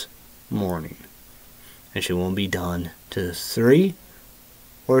Christmas morning. And she won't be done to 3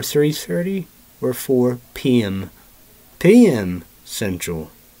 or 3:30 or 4 p.m. Central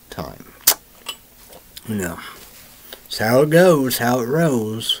Time. It's how it goes, how it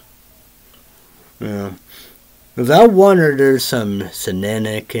rolls. Because I wonder there's some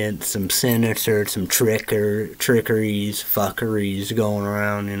shenanigans, some sinister, some trickeries, fuckeries going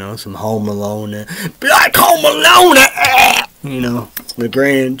around, some Home Alone. Like Home Alone! The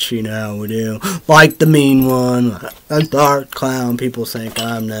Grinch, how we do. Like the mean one, a dark clown. People think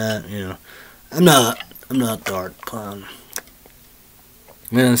I'm that, I'm not dark clown.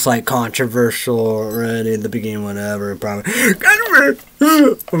 And it's like controversial already at the beginning, whatever. Probably it's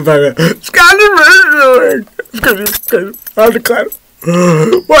controversial. I'm the clown.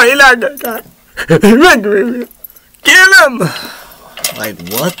 Why you like that guy? Kill him! Like,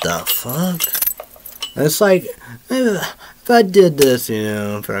 what the fuck? It's like, if I did this,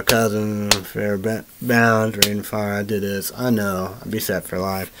 for a cousin, for a bounds, rain fire, I did this, I know, I'd be set for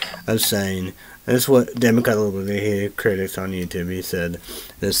life. I'm saying, that's what Democrat critics on YouTube, he said,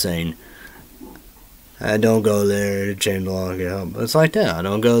 they're saying, I don't go there to change the law and get help. It's like that. I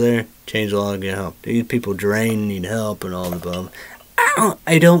don't go there, change the law and get help. These people drain, need help, and all the above.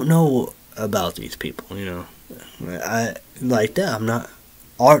 I don't know about these people, I like that. I'm not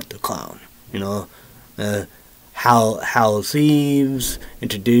Art the Clown, Howl Thieves,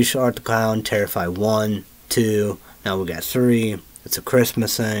 introduce Art the Clown, Terrify 1, 2, now we got 3. It's a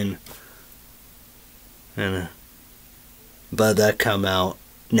Christmas thing. But that come out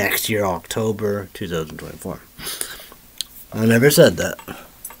next year, October 2024. I never said that.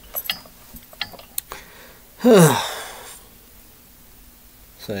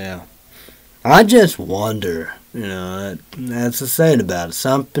 So yeah, I just wonder, that's the saying about it.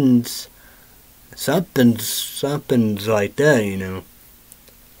 Something's like that,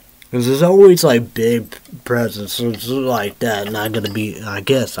 Because there's always like big presents like that, not gonna be, I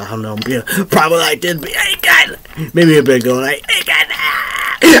guess, I don't know, probably like this, but hey guys, maybe a big going like, hey guys,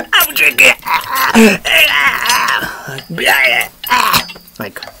 I'm drinking,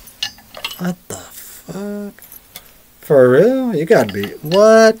 like, what the fuck? For real? You gotta be,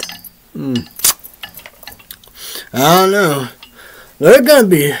 what? I don't know. There's gonna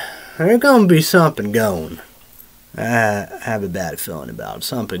be something going. I have a bad feeling about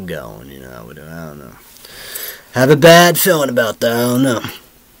something going, I don't know. Have a bad feeling about that, I don't know.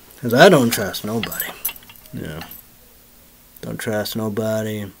 Because I don't trust nobody. Don't trust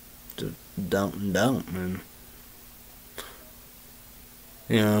nobody. Just don't, man.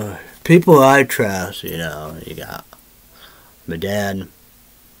 People I trust, you got my dad,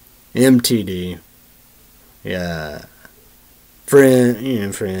 MTD, yeah,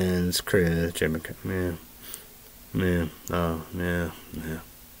 friends, Chris, Jimmy, yeah,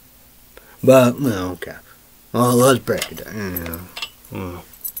 But, okay. Well, let's break it down,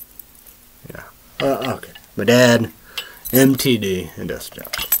 yeah. Okay. My dad, MTD, and Dustin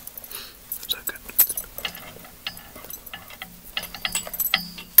Johnson.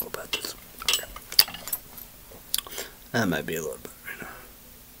 That might be a little bit,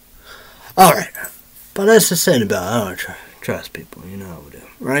 Alright. But that's the thing about I don't trust people, you know how we do,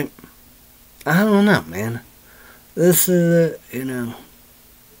 right? I don't know, man. This is,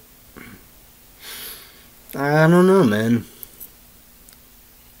 I don't know, man.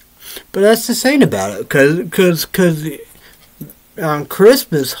 But that's the thing about it, cause on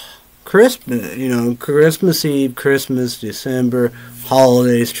Christmas, Christmas Eve, Christmas, December,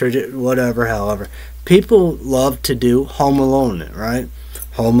 holidays, whatever, however, people love to do Home Alone it, right?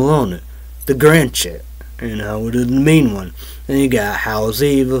 Home Alone it. The Grinch it. The mean one. Then you got Howl's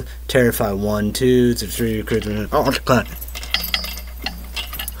Evil, Terrified 1, 2, 3, Christmas. Oh, it's clapping.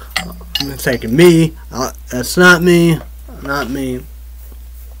 I'm taking me. That's not me. Not me.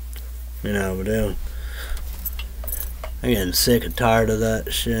 You know what I'm getting sick and tired of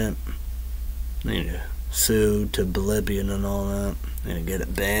that shit. I need to sue to oblivion and all that. I need to get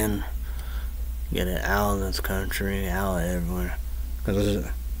it banned. Get it out of this country, out everywhere. Because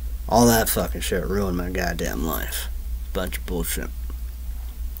all that fucking shit ruined my goddamn life. Bunch of bullshit.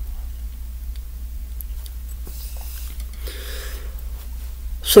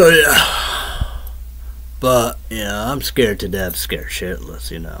 So yeah. But, I'm scared to death, scared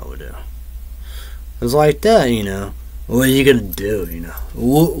shitless, how we do. It's like that, What are you gonna do,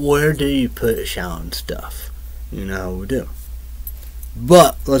 Where do you put Shawn stuff? How we do.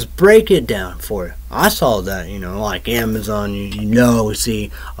 But let's break it down for you. I saw that, like Amazon, we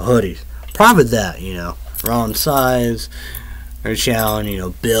see hoodies. Probably that, wrong size. Or Shawn,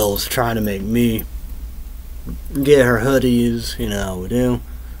 Bill's trying to make me get her hoodies, we do.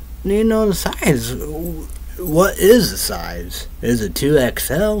 And the size. What is the size? Is it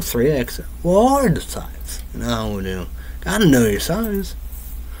 2XL, 3XL? What are the size? We do. Gotta know your size.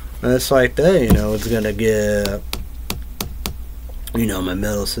 That's like that, it's gonna get. My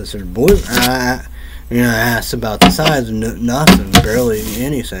middle sister's boys. I asked about the size and nothing, barely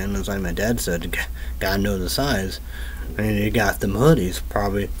anything. It's like my dad said, gotta know the size. And you got them hoodies,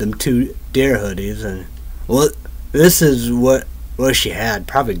 probably them 2 Dare hoodies, and this is what she had,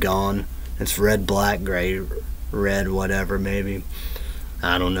 probably gone. It's red, black, gray, red, whatever, maybe.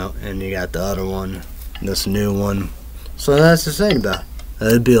 I don't know. And you got the other one, this new one. So that's the thing about it.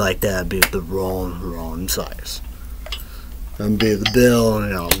 It'd be like that. It'd be the wrong size. And be the bill,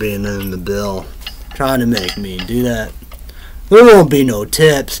 being in the bill, trying to make me do that. There won't be no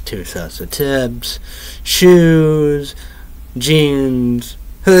tips, 2 sets of tips, shoes, jeans,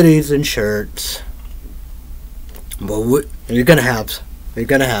 hoodies, and shirts. But you're gonna have 3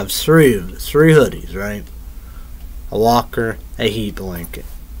 hoodies, right? A walker, a heat blanket,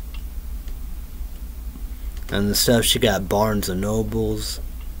 and the stuff she got Barnes and Nobles.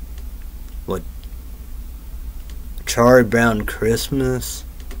 Charlie Brown Christmas,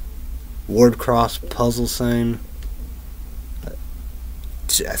 Ward Cross puzzle sign.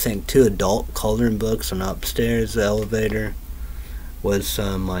 I think 2 adult coloring books, and upstairs the elevator was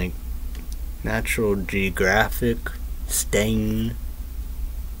some like Natural Geographic, stain,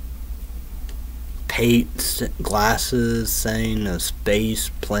 paints, glasses saying space,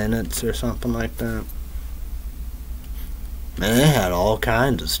 planets, or something like that. Man, they had all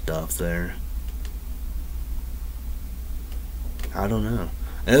kinds of stuff there. I don't know.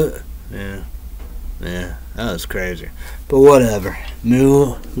 Yeah, that was crazy. But whatever.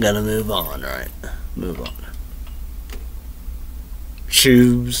 Gotta move on, right? Move on.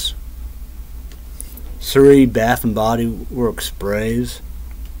 Shoes. 3 Bath and Body Works sprays.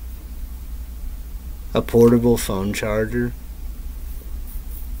 A portable phone charger.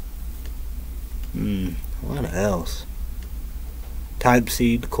 What else?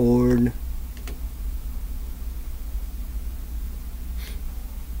 Type-C cord.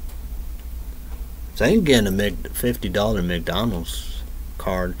 So I ain't getting a $50 McDonald's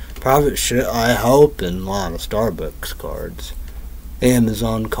card. Probably should, I hope, and a lot of Starbucks cards.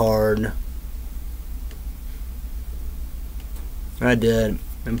 Amazon card. I did,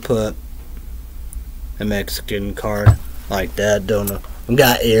 and put a Mexican card like that. Don't know. I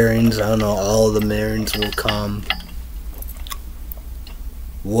got earrings. I don't know. All of the earrings will come.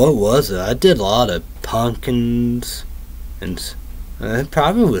 What was it? I did a lot of pumpkins and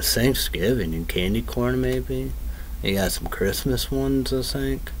probably with Thanksgiving and candy corn, maybe. You got some Christmas ones, I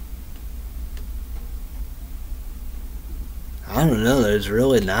think. I don't know. There's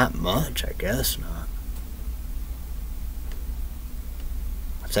really not much. I guess not.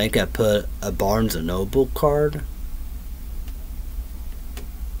 I think I put a Barnes and Noble card.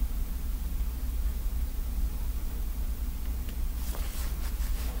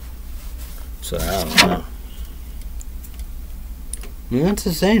 So I don't know. What's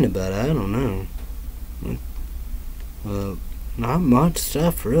the saying about it? I don't know. Not much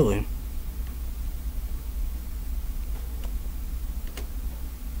stuff, really.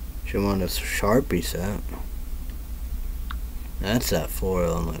 She wanted a Sharpie set. That's at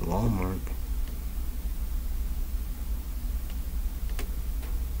foil in like Walmart.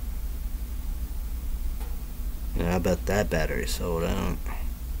 Yeah, I bet that battery sold out.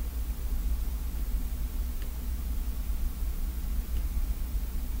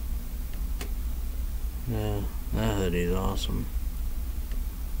 Yeah, that hoodie's awesome.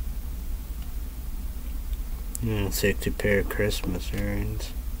 Yeah, 60 pair of Christmas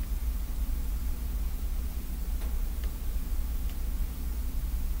earrings.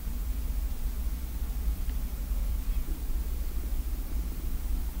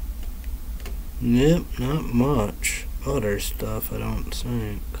 Yep, not much other stuff, I don't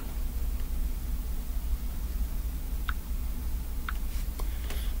think.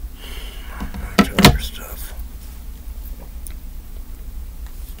 Much other stuff.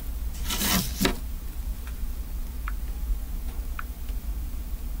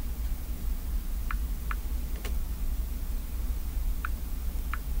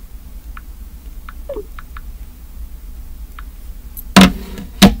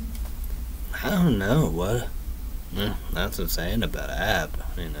 I don't know what. That's what I'm saying about app,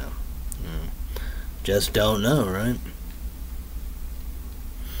 you know. Just don't know, right?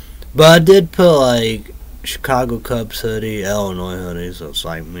 But I did put like Chicago Cubs hoodie, Illinois hoodie, so it's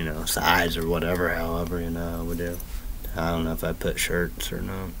like, you know, size or whatever, however, you know, I would do. I don't know if I put shirts or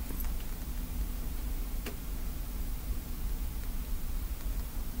not.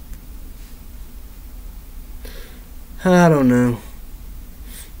 I don't know.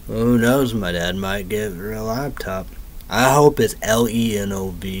 Who knows, my dad might get a real laptop. I hope it's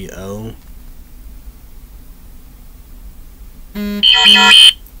Lenovo.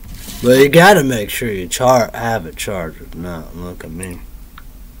 But you gotta make sure you have it charged. If not, look at me.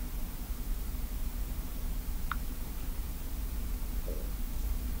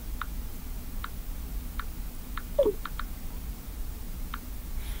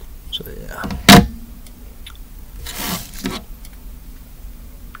 So yeah.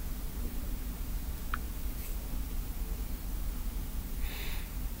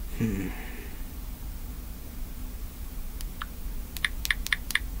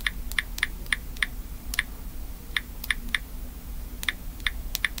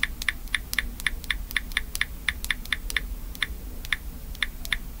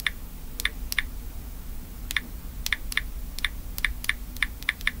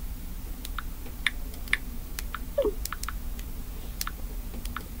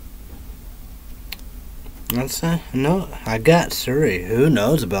 That's no. I got Surrey. Who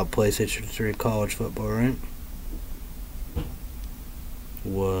knows about PlayStation 3 college football, right?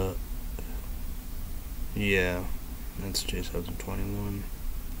 What? Yeah, that's 2021.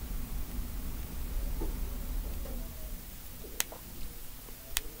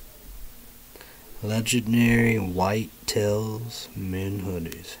 Legendary White Tails men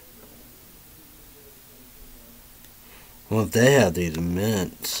hoodies. Well, if they have these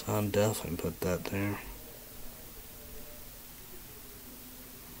mints, I'll definitely put that there.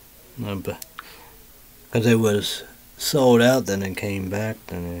 Because it was sold out, then it came back,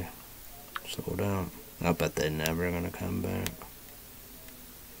 then it sold out. I bet they're never gonna come back.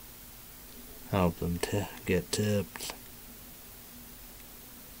 Help them get tips.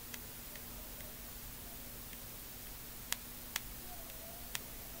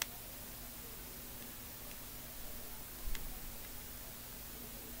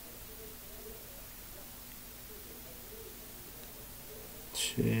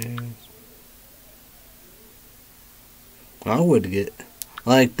 Cheers. I would get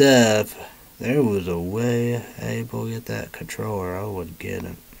like that if there was a way able to get that controller. I would get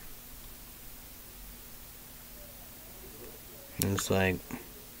it. It's like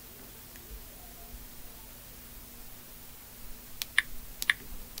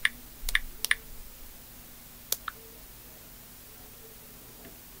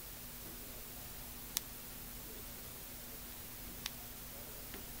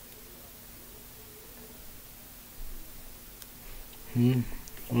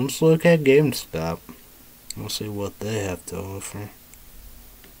let's look at GameStop. We'll see what they have to offer.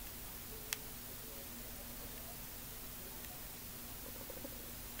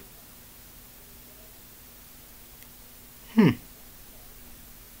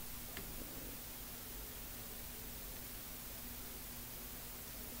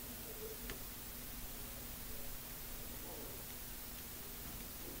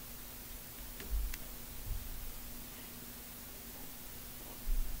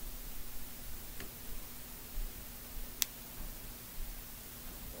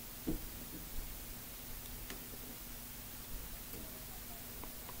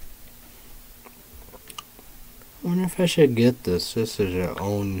 wonder if I should get this. This is your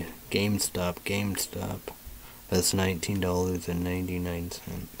own GameStop. That's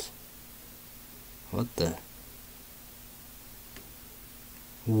 $19.99. What the?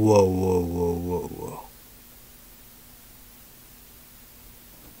 Whoa.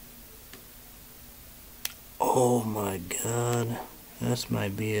 Oh my god. This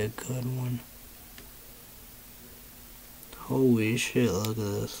might be a good one. Holy shit, look at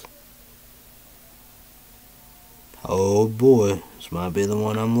this. Oh boy, this might be the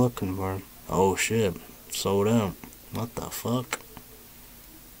one I'm looking for. Oh shit, sold out. What the fuck?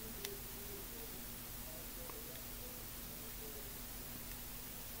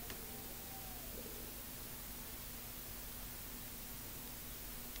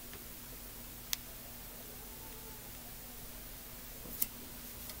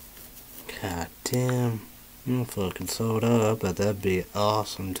 God damn. I'm fucking sold out. I bet that'd be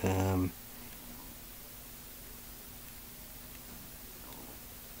awesome to have.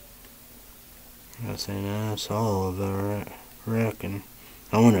 I say that's all of it, I reckon.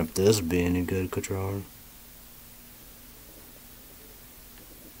 I wonder if this would be any good controller.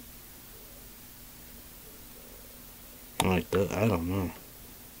 Like that, I don't know.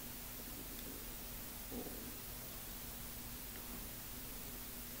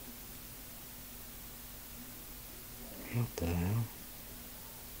 What the hell?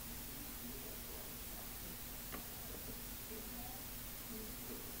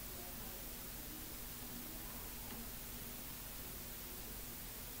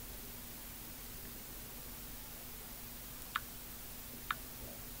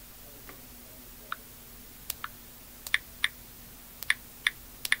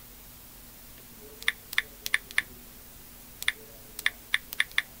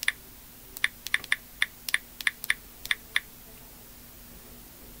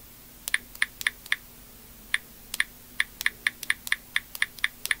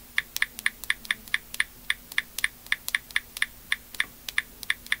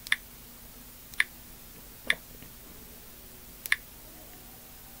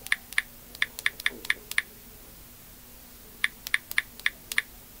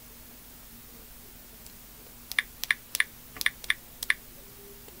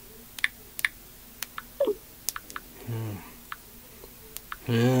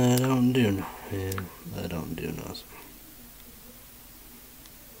 Yeah, I don't do nothing.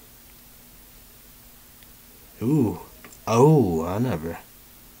 Ooh. Oh, I never.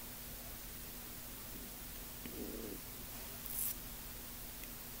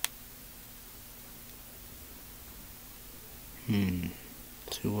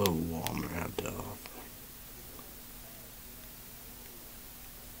 See what Walmart have to offer.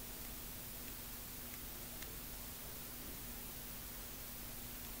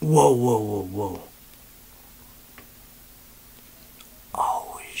 Whoa.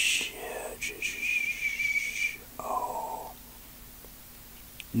 Holy shit. Oh.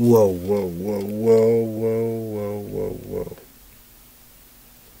 Whoa.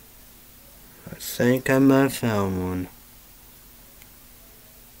 I think I might have found one.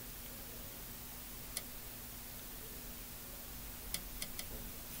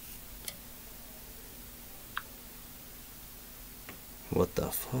 What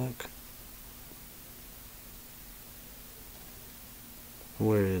the fuck?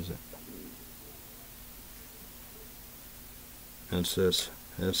 Where is it? That's this.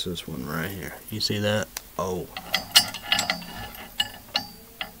 That's this one right here. You see that? Oh.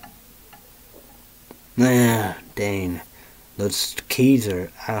 Nah, dang. Those keys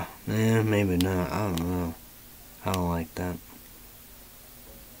are... maybe not. I don't know. I don't like that.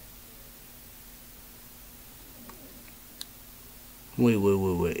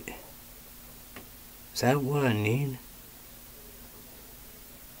 Wait. Is that what I need?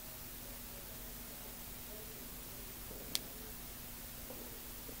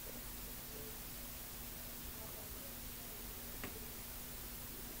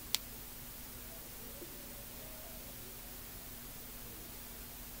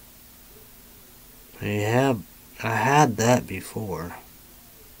 I had that before.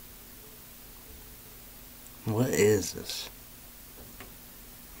 What is this?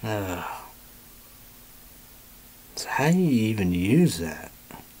 So how do you even use that?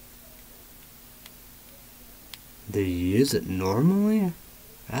 Do you use it normally?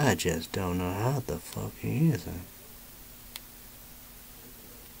 I just don't know how the fuck you use it.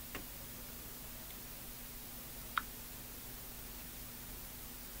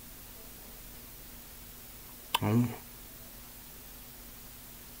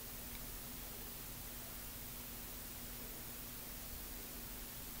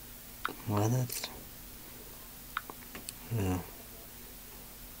 Well, Yeah.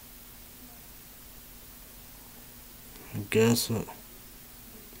 I guess the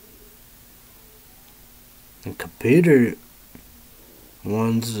computer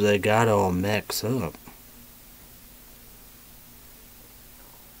ones, they got all mixed up.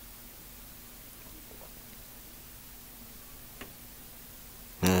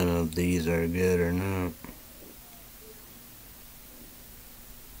 I don't know if these are good or not.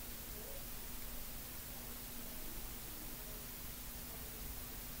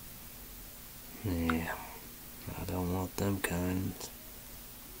 Yeah, I don't want them kinds.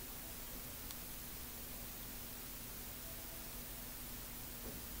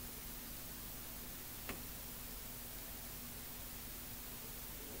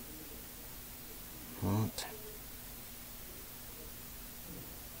 What?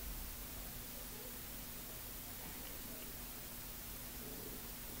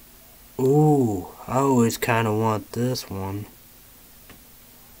 Ooh, I always kind of want this one.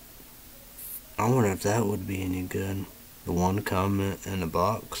 I wonder if that would be any good. The one coming in a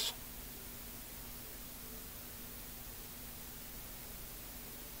box.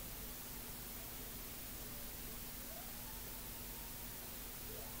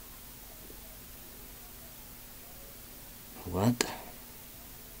 What?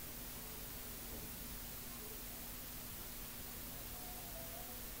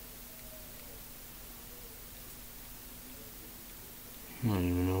 I don't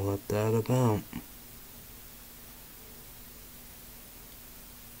even know what that about.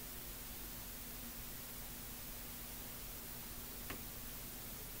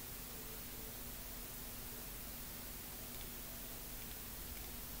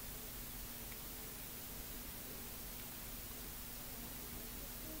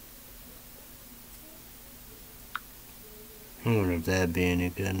 I wonder if that'd be any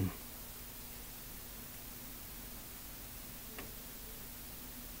good.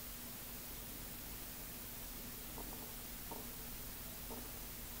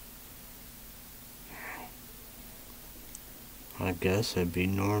 I guess it'd be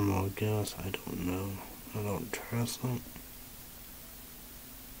normal, I guess. I don't know. I don't trust them.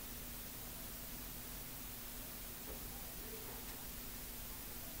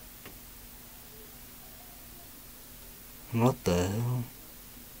 What the hell?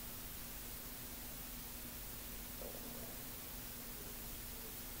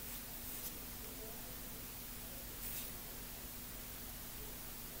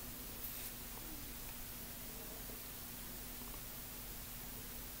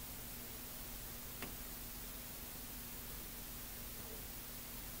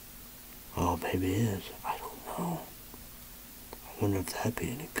 Oh, maybe it is. I don't know. I wonder if that'd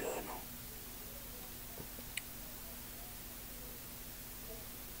be any good.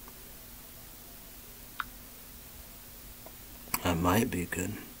 That might be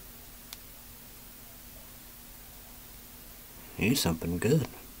good. Need something good.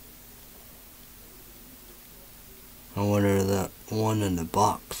 I wonder if that one in the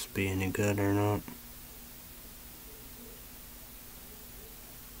box be any good or not.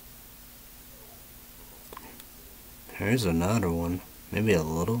 Here's another one. Maybe a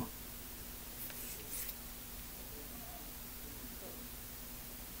little.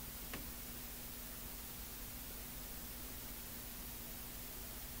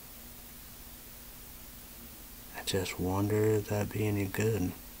 I just wonder if that'd be any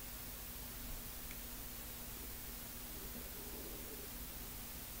good.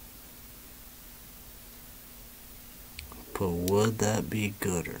 But would that be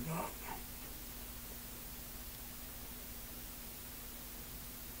good or not?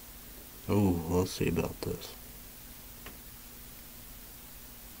 Oh, we'll see about this.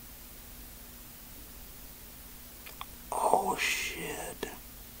 Oh shit.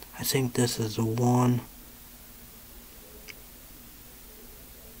 I think this is the one.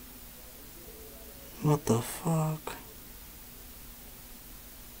 What the fuck?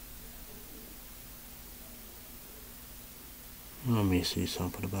 Let me see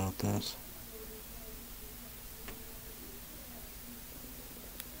something about this.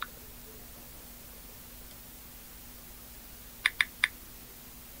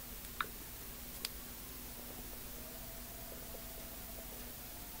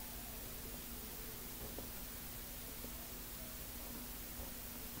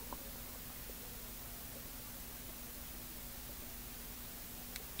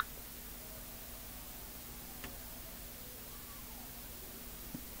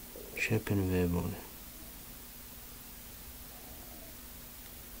 Shipping available.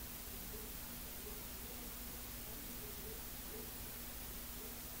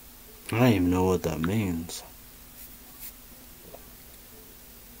 I don't even know what that means.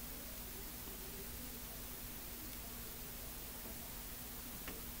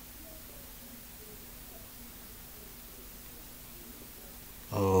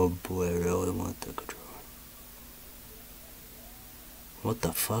 What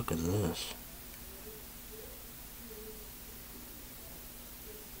the fuck is this?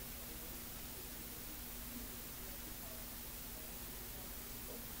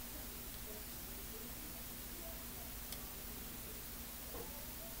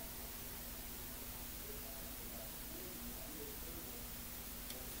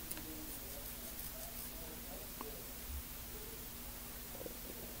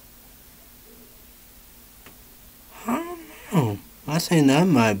 Oh, I think that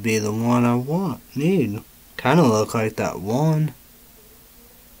might be the one I need. Kinda look like that one.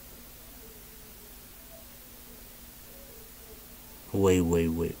 Wait.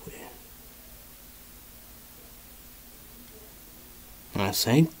 I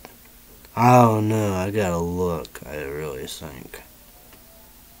think. Oh no, I gotta look. I really think.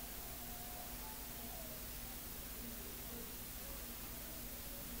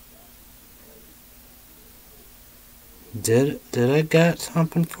 Did I get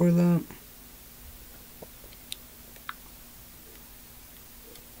something for that?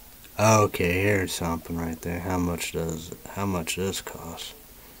 Okay, here's something right there. How much this cost?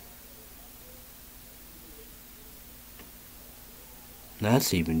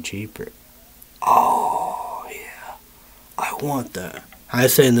 That's even cheaper. Oh yeah, I want that. I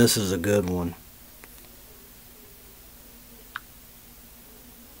say this is a good one.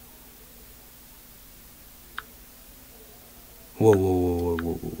 Whoa.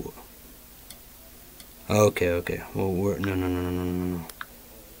 Okay. Well, no.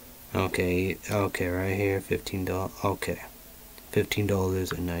 Okay, right here, $15. Okay,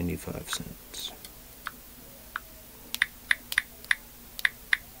 $15.95.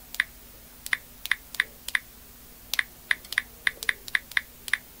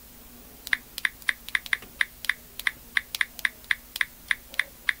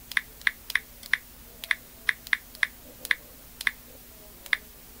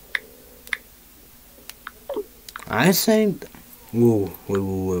 I think. Whoa,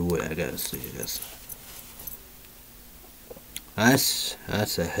 wait, I gotta see this. That's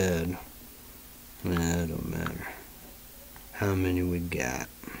a head. Nah, that don't matter. How many we got?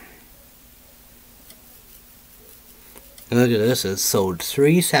 Look at this, it sold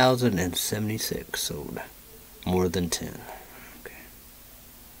 3,076 sold. More than 10. Okay.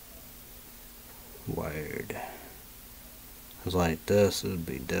 Wired. It was like this, it would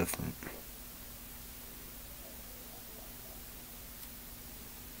be different.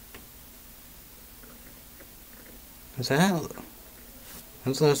 Cause that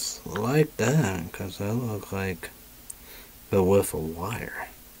looks like that, cause that looks like, but with a wire.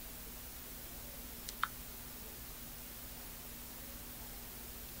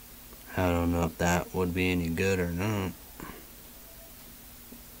 I don't know if that would be any good or not.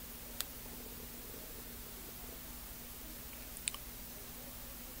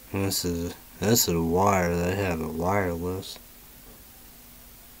 This is a wire. They have a wireless.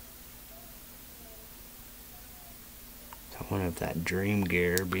 I wonder if that Dream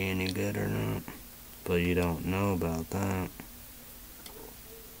Gear be any good or not. But you don't know about that.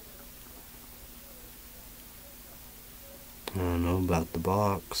 I don't know about the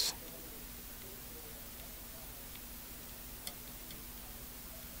box.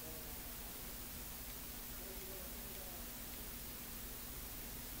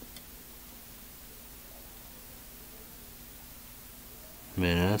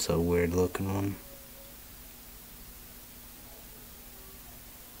 Man, that's a weird looking one.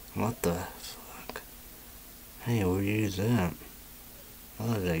 What the fuck? Hey, where'd you use that? That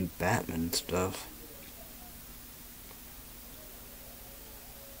looks like Batman stuff.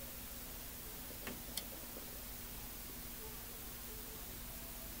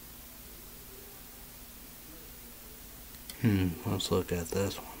 Let's look at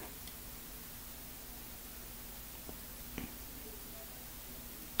this one.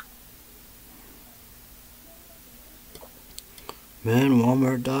 Man,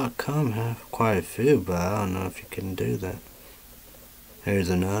 Walmart.com have quite a few, but I don't know if you can do that. Here's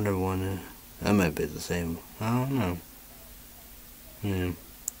another one. That might be the same. I don't know. Yeah.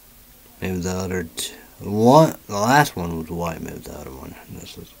 Maybe the other one. The last one was white. Maybe the other one.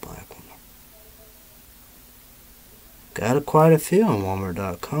 This is the black one. Got quite a few on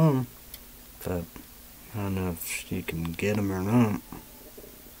Walmart.com, but I don't know if you can get them or not.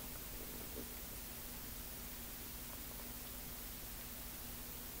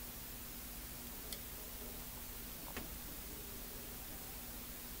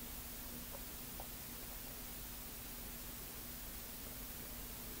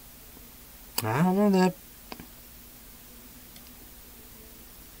 I don't know that.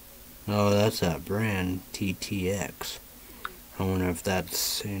 Oh, that's that brand, TTX. I wonder if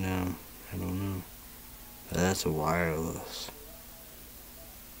that's, I don't know. But that's a wireless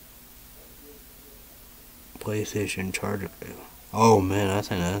PlayStation charger cable. Oh man, I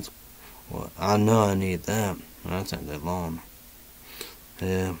think that's, well, I know I need that. I think that long.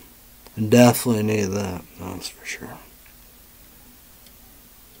 Yeah, definitely need that. That's for sure.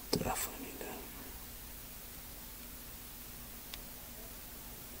 Definitely need that.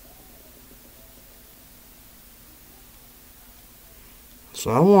 So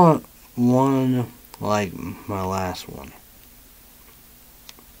I want one like my last one.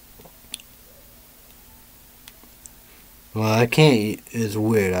 Well, I can't, it's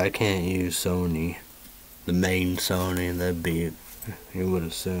weird, I can't use Sony, the main Sony. That'd be, you would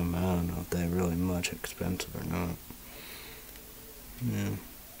assume, I don't know if they're really much expensive or not. Yeah.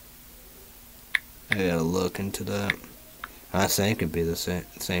 I gotta look into that. I think it'd be the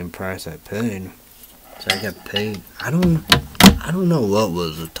same price I paid. So I got paid, I don't know what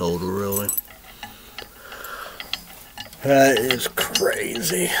was the total really. That is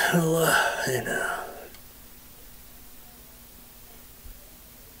crazy,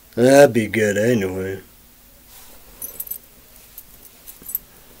 That'd be good anyway.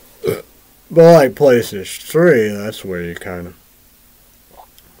 But like PlayStation 3, that's where you kind of...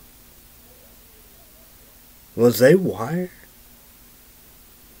 Was they wired?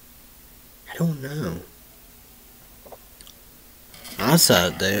 I don't know. I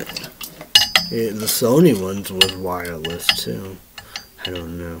thought the Sony ones was wireless too. I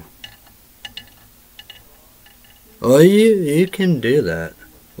don't know. Oh, you can do that.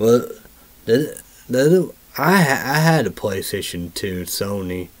 Well, I had a PlayStation 2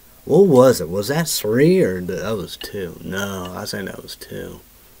 Sony. What was it? Was that 3 or that was 2? No, I think that was 2.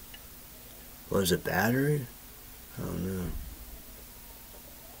 Was it battery? I don't know.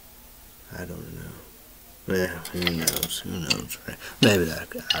 I don't know. Yeah, who knows? Who knows, right? Maybe that,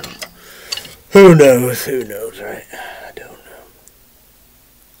 I don't know. Who knows? Who knows, right? I don't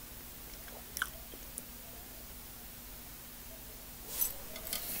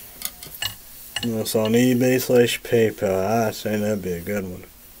know. It's on eBay/PayPal. I think that'd be a good one.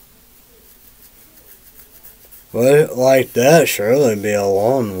 Well, like that, surely it'd be a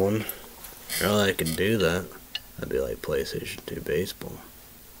long one. Surely I could do that. That'd be like PlayStation 2 baseball.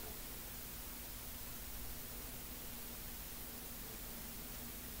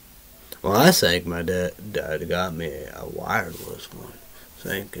 Well, I think my dad got me a wireless one. I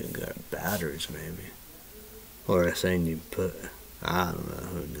think it got batteries maybe. Or I think you put, I don't know,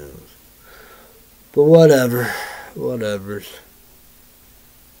 who knows. But whatever. Whatever's.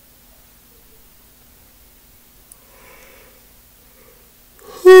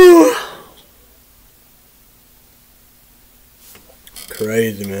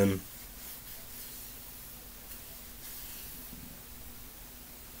 Crazy, man.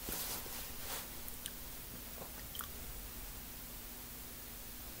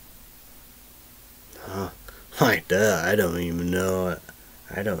 Like that, I don't even know.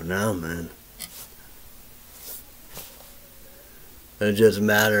 I don't know, man. It just a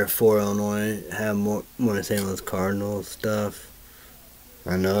matter for Illinois have more St. Louis Cardinals stuff.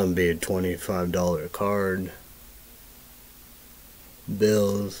 I know it'd be a $25 card.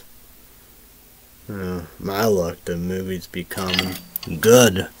 Bills. My luck, the movies be coming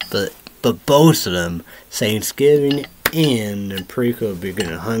good, but both of them, Thanksgiving and the prequel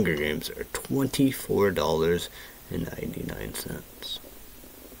beginning of Hunger Games, are $24.99.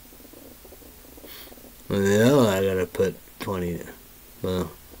 Well, I gotta put 20.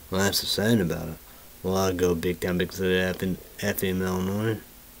 Well, that's the saying about it. Well, I'll go big time because of the FM Illinois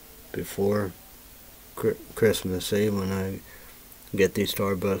before Christmas Eve when I get these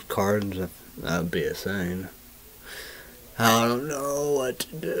Starbucks cards. That would be a saying. I don't know what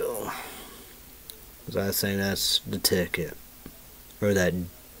to do. Because I think that's the ticket. Or that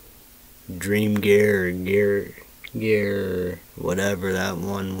Dream Gear or Gear, whatever that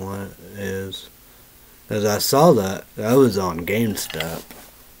one is. Because I saw that was on GameStop.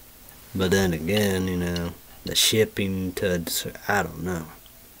 But then again, the shipping to, I don't know.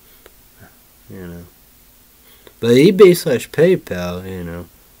 But eBay/PayPal,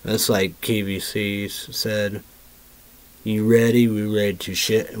 that's like KBC said. You ready? We ready to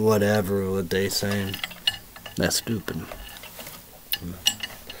shit, whatever, what they saying. That's stupid.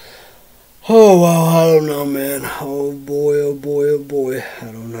 Oh, well, I don't know, man. Oh, boy, oh, boy, oh, boy. I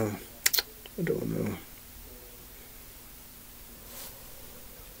don't know. I don't know.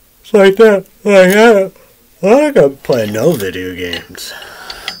 It's like that. I gotta play no video games.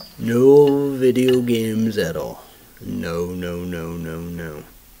 No video games at all. No.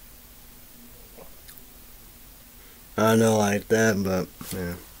 I know like that, but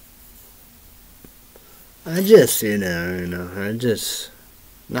yeah. I just, I just,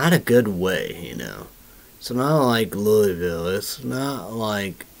 not a good way, It's not like Louisville. It's not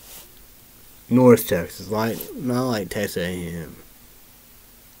like North Texas, not like Texas A&M.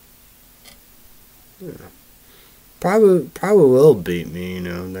 Yeah. Probably will beat me,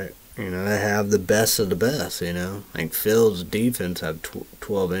 they have the best of the best, Like Phil's defense have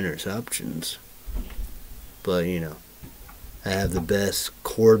 12 interceptions. But, they have the best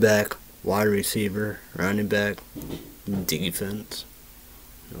quarterback, wide receiver, running back, defense.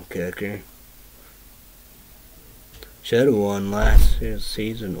 No kicker. Should have won last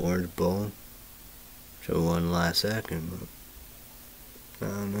season, Orange Bowl. Should have won last second, but I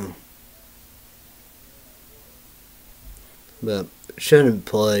don't know. But shouldn't have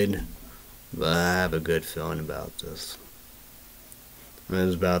played, but I have a good feeling about this.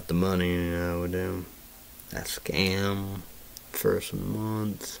 It's about the money, with them. That scam, first of the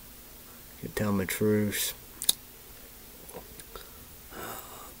month. You tell me truth.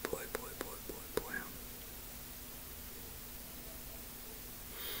 Boy.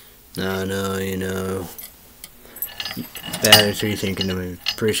 I know, Bad as you're thinking of me.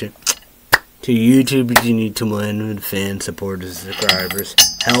 Appreciate it. To YouTubers, you need to win with fans, supporters, subscribers,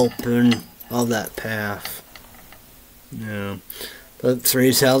 helping all that path. But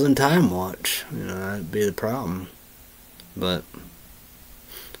 3,000 time watch, that'd be the problem. But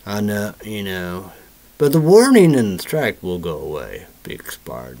I know, but the warning and the strike will go away, be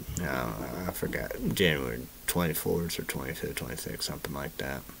expired. Now I forgot, January 24th or 25th, 26th, something like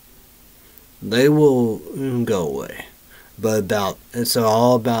that. They will go away. But it's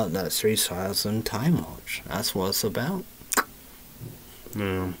all about that 3,000 time watch. That's what it's about.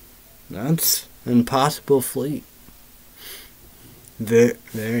 That's impossible fleet. Very,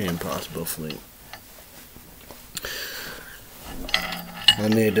 very impossible fleet. I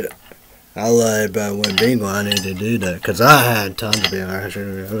lied about when bingo, I need to do that. Because I had tons of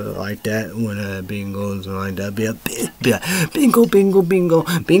bingo like that when I had bingos and like that. Be a bingo.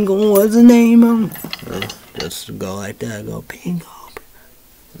 Bingo was the name of. Just go like that, go bingo.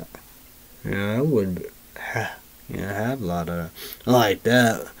 I would have a lot of like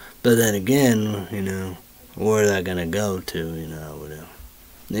that. But then again, where are they going to go to, I would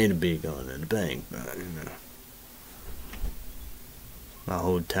need to be going to the bank, but, my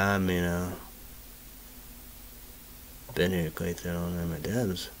whole time, been here quite that long. My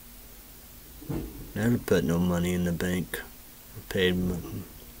dad's never put no money in the bank. Paid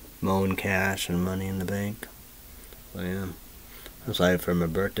my own cash and money in the bank. But yeah, it's like for my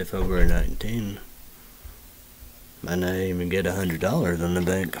birthday, February 19. Might not even get $100 in the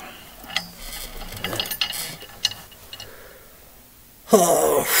bank.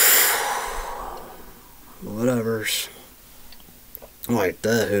 Oh, whatever's. Like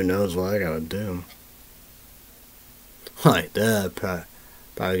that, who knows what I gotta do. Like that,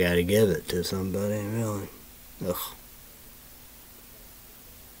 probably gotta give it to somebody, really. Ugh.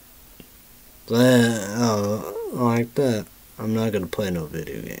 Like that, I'm not gonna play no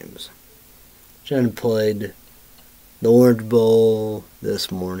video games. Should have played the Orange Bowl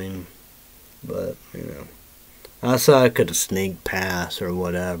this morning, but, I thought I could have sneak pass or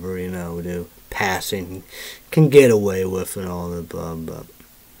whatever, do passing, can get away with and all the above, but,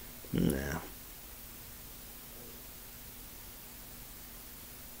 nah.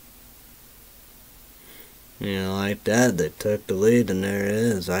 Like that, they took the lead, and there it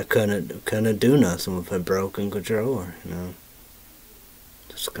is. I couldn't do nothing with a broken controller,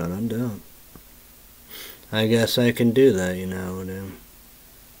 Just couldn't do it. I guess I can do that, with him.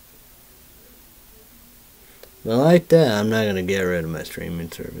 But like that, I'm not gonna get rid of my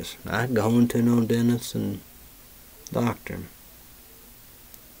streaming service. Not going to no dentist and doctor.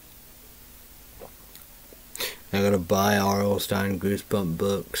 I gotta buy R.L. Stine Goosebump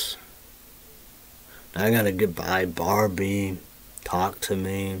books. I gotta buy Barbie, Talk to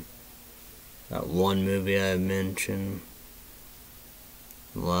Me, that one movie I mentioned,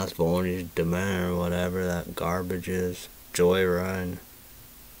 The Last Voyage of Man or whatever that garbage is, Joyride.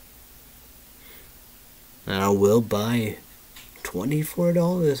 And I will buy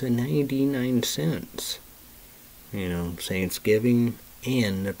 $24.99. Thanksgiving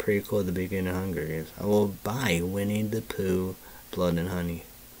and the prequel of the beginning of Hunger Games. I will buy Winnie the Pooh, Blood and Honey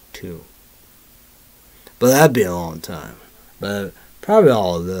 2. But that'd be a long time. But probably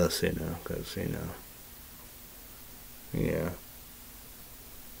all of this, because, yeah.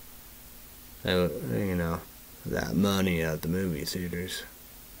 That money at the movie theaters.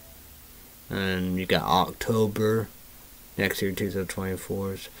 And you got October, next year,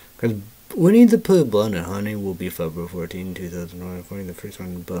 2024's. Because Winnie the Pooh, Blood and Honey will be February 14, 2024. The first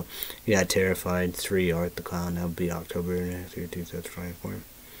one, but you got Terrified 3, Art the Clown. That'll be October next year, 2024.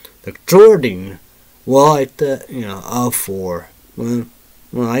 The Jordan, well, like that, you know, all 4. Well,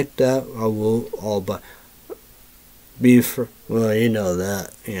 like that, I will all be for, well, you know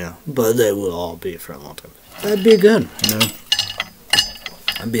that, yeah, but they will all be for a long time. That'd be good, you know.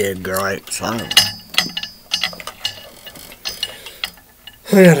 That'd be a great song.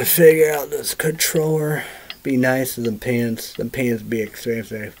 I gotta figure out this controller. Be nice to the pants. The pants be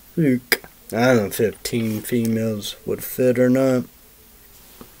expensive. I don't know if 15 females would fit or not.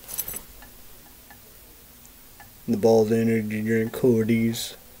 The Balls Energy Drink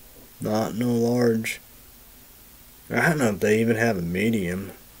hoodies. Not no large. I don't know if they even have a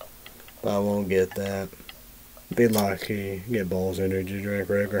medium. But I won't get that. Be lucky. Get Balls Energy Drink,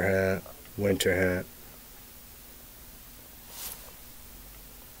 regular hat, winter hat.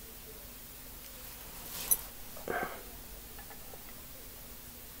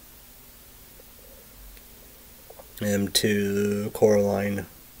 M2 Coraline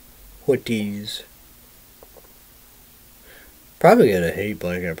hoodies. Probably get a heat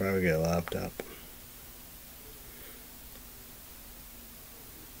blanket. Probably get a laptop.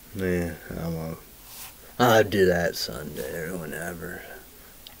 Yeah, I'll do that Sunday or whenever.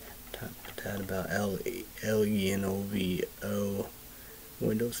 Talk that about Lenovo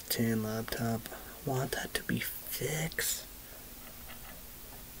Windows 10 laptop. I want that to be fixed.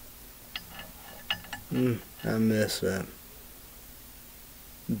 I miss that.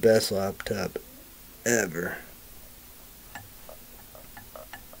 Best laptop ever.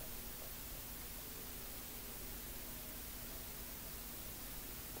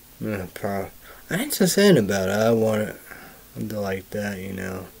 I ain't so saying about it. I want it to like that, you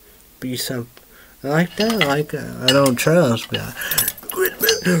know. Be some like that. Like I don't trust, but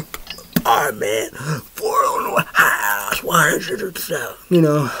apartment, 401 house, 100,000. You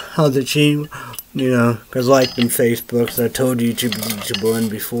know how the cheap. You know, because like in Facebooks, I told you to blend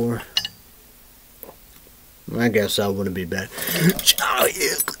before. I guess I wouldn't be bad.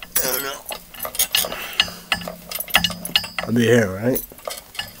 I'll be here, right?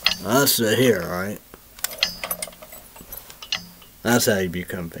 I'll sit here, right? That's how you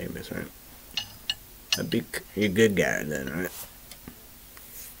become famous, right? You're a good guy then, right?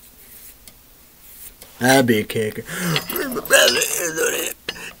 I'll be a kicker.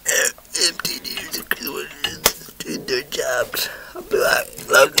 Do their jobs. I'll be like,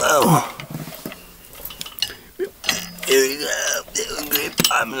 look, no. Here we go.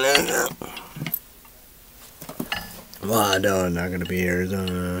 Well, I know I'm not going to be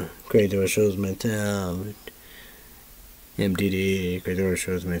Arizona. Crazy Horse Shows my town. MTD, Crazy Horse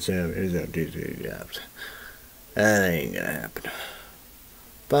Shows myself. Here's how to do jobs. That ain't going to happen.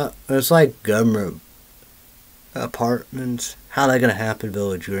 But it's like government apartments. How that gonna happen,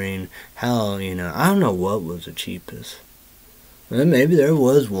 Village Green? How, you know, I don't know what was the cheapest. Well, maybe there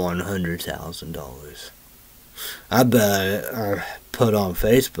was $100,000. I bet, or put on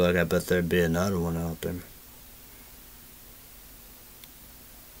Facebook, I bet there'd be another one out there.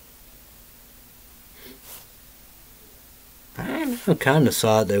 I don't know, kind of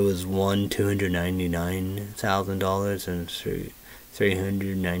thought there was one $299,000 and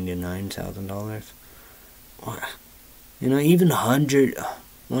 $399,000. You know, even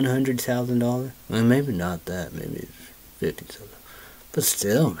 $100,000. Well, maybe not that. Maybe it's 50,000. But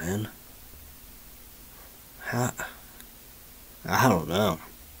still, man. I don't know.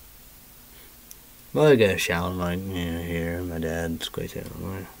 Well, I got a shout like, you know, here. My dad's quite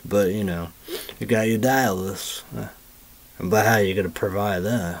everywhere. But, you know, you got your dialysis. But how you gonna provide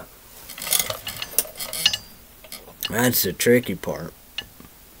that? That's the tricky part.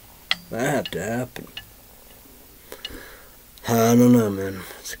 That have to happen. I don't know, man.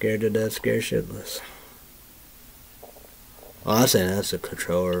 Scared to death, scared shitless. Well, I say that's a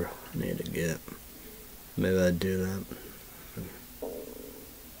controller I need to get. Maybe I'd do that.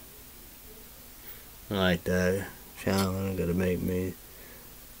 I like that. Challenge gotta make me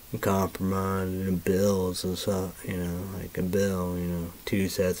compromise and bills and stuff, you know, like a bill, you know, 2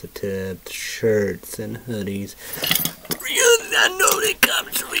 sets of tips, shirts and hoodies. I know they come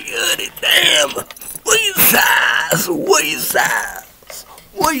to me hoodie, damn! What you size? What you size?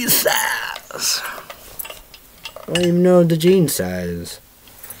 What you size? I don't even know the jean size.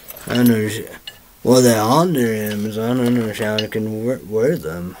 I don't know. Well, they're on their Amazon. I don't know how I can wear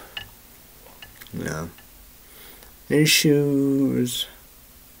them. You know. And shoes.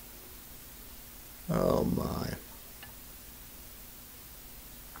 Oh my.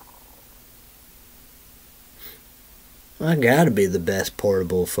 I gotta be the best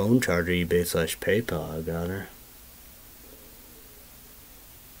portable phone charger eBay/PayPal. I got her.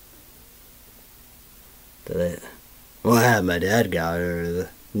 Well, I had my dad got her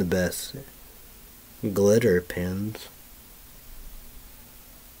the best glitter pins.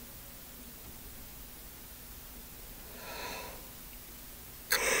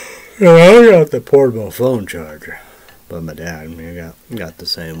 Yeah, I got the portable phone charger, but my dad got the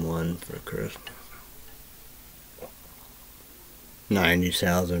same one for Christmas.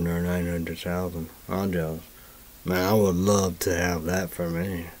 90,000 or 900,000. I'm jealous. Man, I would love to have that for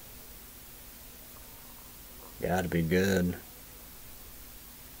me. Gotta be good.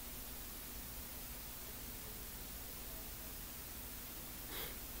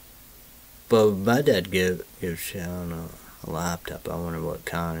 But my dad gives Sharon a laptop. I wonder what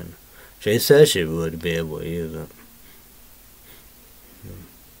kind. She says she would be able to use it.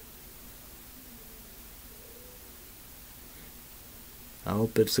 I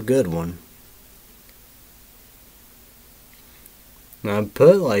hope it's a good one. And I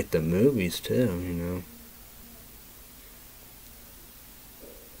put like the movies too,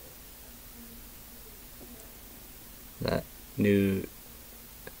 That new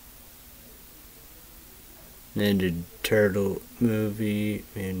Ninja Turtle movie,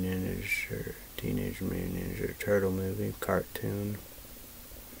 Teenage Mutant Ninja Turtle movie, cartoon.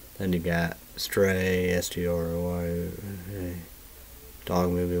 Then you got Stray, STROY,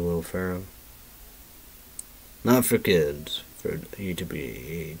 dog movie, Will Ferrell. Not for kids, for you to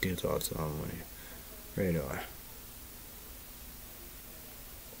be 2 thoughts only. Radar.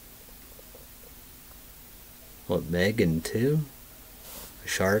 What, Megan 2? A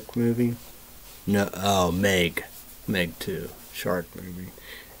shark movie? No, oh, Meg. Meg 2. Shark movie.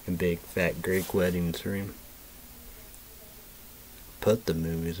 And Big Fat Greek Wedding 3. Put the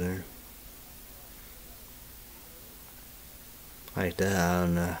movies there. Like that, I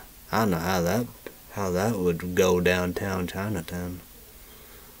don't know how that would go downtown Chinatown.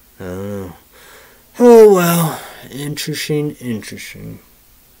 I don't know. Oh well, interesting.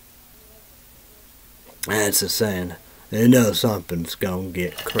 That's the saying. They know something's gonna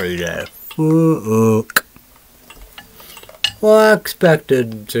get crazy as fuck. Well, I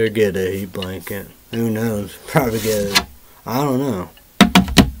expected to get a heat blanket. Who knows? Probably get it. I don't know.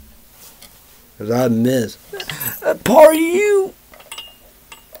 Cause I miss a part of you.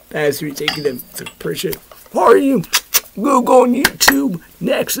 That's ridiculous. Appreciate it. Part of you. Google on YouTube,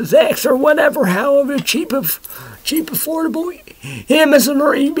 Nexus X or whatever, however cheap, affordable, Amazon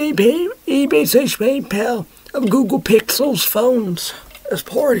or eBay/PayPal of Google Pixels phones. That's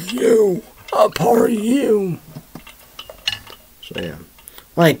part of you. A part of you. So yeah,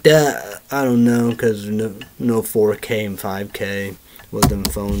 like that. I don't know, cause no 4K and 5K with them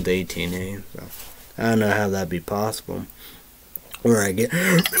phones 18A. So I don't know how that'd be possible. Where I get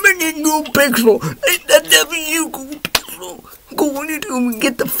Google Pixel. That's definitely you, Google Pixel. Go on YouTube and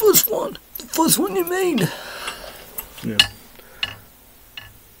get the first one. The first one you made. Yeah.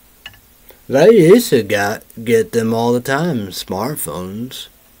 I used to get them all the time. Smartphones.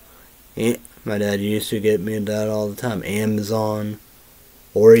 Yeah, my dad used to get me that all the time. Amazon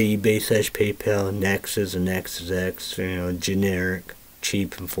or eBay/PayPal, Nexus and Nexus X. Generic,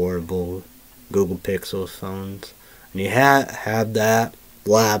 cheap and affordable Google Pixel phones. And you have that,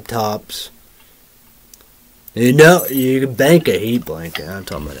 laptops. You can bank a heat blanket. I'm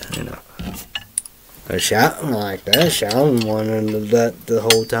talking about that, A shouting like that, shouting wanted that the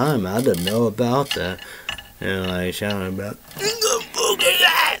whole time. I didn't know about that. Like shouting about, get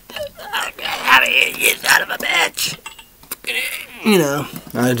out of here, you son of a bitch.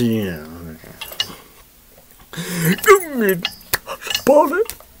 I didn't, Spot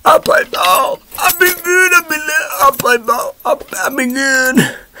it. I play ball. I've been good. I play ball. I've been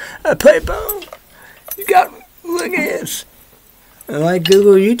good. I play ball. You got, look at this. I like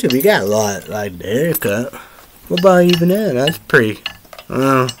Google YouTube. You got a lot like the haircut. What about even that? That's pretty.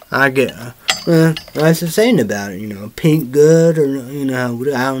 I get. That's the saying about it. Pink good or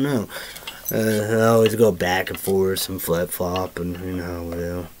I don't know. I always go back and forth, some flip flop, and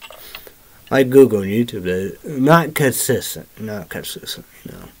well. Like Google and YouTube, not consistent, Because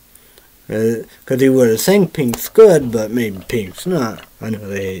he would have think pink's good, but maybe pink's not. I know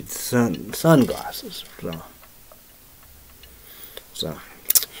they hate sunglasses, so.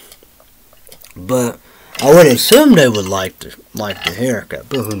 But I would assume they would like the haircut,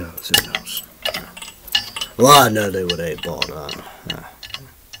 but who knows? Well, I know they would hate bald.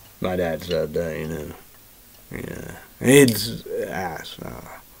 My dad said that, Yeah, it's ass.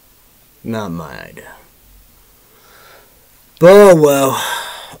 Not my idea. But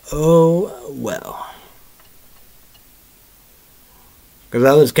oh well. Because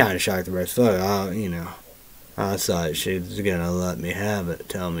I was kind of shocked the rest of it. I thought she was going to let me have it,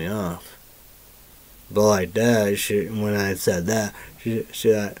 tell me off. But like that, when I said that, she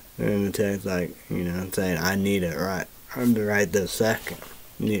in the text, like, saying, I need it right this second.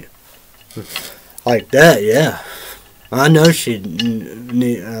 Yeah. Like that, yeah. I know I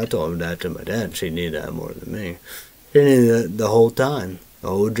told that to my dad, she needed that more than me. She needed it the whole time. The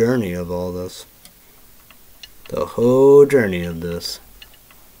whole journey of all this. The whole journey of this.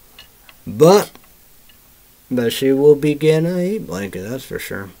 But she will be getting a heat blanket, that's for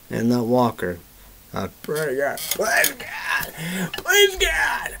sure. And that walker. I pray God, please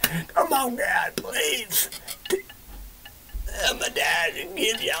God, come on God, please. My dad can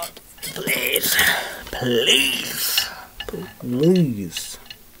give y'all, please.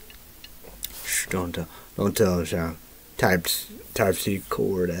 Shh, don't tell Sean. Type C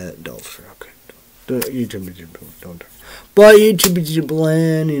cord at Dolphin. Okay. YouTube, don't. But YouTube is your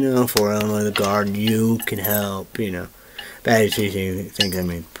plan, for Illinois the Garden, you can help, Bad think I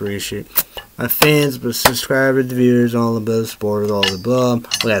mean appreciate my fans, but subscribers, the viewers, all the supporters, all the above.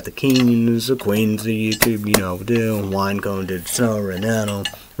 We got the kings, the queens of YouTube, we do. Winecone did snow, Renato,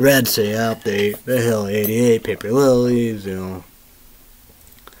 Red Sea Update, The Hill 88, Paper Lilies,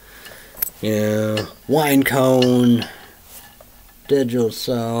 Winecone, Digital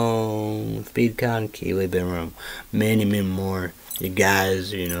Song, Speedcon, Keeley, Bin Room, many more. You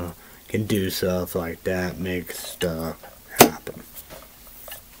guys, can do stuff like that, make stuff happen.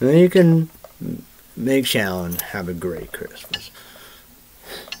 And you can make Shallon have a great Christmas.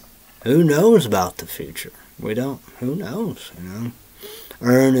 Who knows about the future? We don't. Who knows,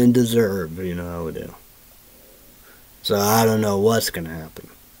 Earn and deserve, how we do. So I don't know what's going to happen.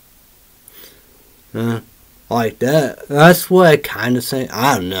 Like that. That's what I kind of say.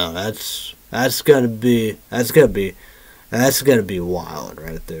 I don't know. That's gonna be wild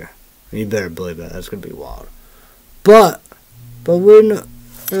right there. You better believe that. That's gonna be wild. But we're not.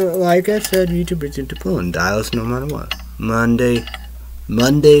 Like I said, YouTube is into pulling. Dial us no matter what. Monday,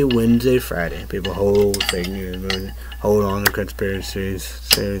 Wednesday, Friday. People hold fake news, hold on to conspiracies,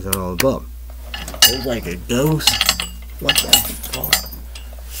 series, and all above. There's like a ghost. What that called?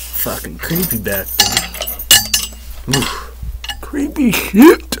 Fucking creepy back there. Oof. Creepy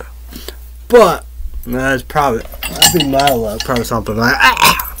shit. But that'd be my luck. Probably something like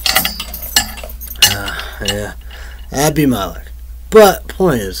yeah. That'd be my luck. But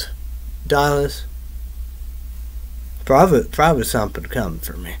point is, Dallas, probably something coming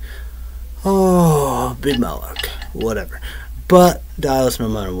for me. Oh, be my luck. Whatever. But Dallas, no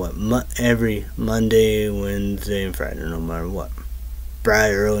matter what, every Monday, Wednesday, and Friday, no matter what.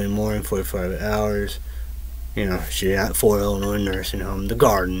 Bright early morning, 45 hours. She at Fort Illinois Nursing Home, the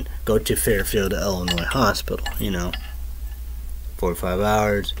Garden. Go to Fairfield, Illinois Hospital. 45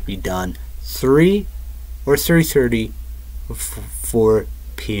 hours. Be done 3 or 3:30, 4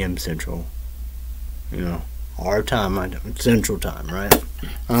 p.m. Central. Our time, Central Time, right?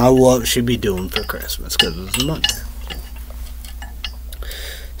 What she'd be doing for Christmas because it's a Monday.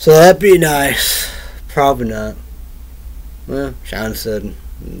 So that'd be nice. Probably not. Well, Sean said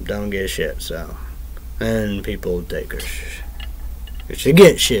don't get shit, so. And people take her shit. If she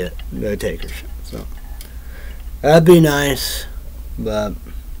get shit, they take her shit. So that'd be nice, but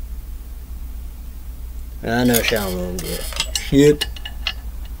I know Sean won't get shit.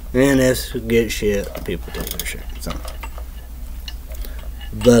 And if we get shit, people take her shit. So,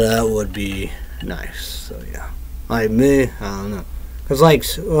 but that would be nice. So yeah, like me, I don't know. Cause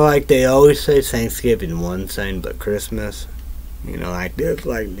like they always say, Thanksgiving one thing, but Christmas, like this,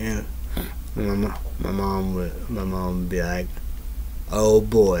 like yeah. My mom would be like, oh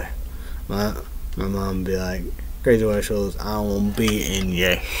boy. My mom would be like, Crazy White Shows, I won't be in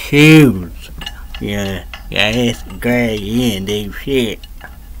your shoes. Yeah, it's great, you didn't do shit.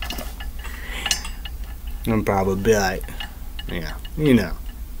 I'm probably be like, yeah,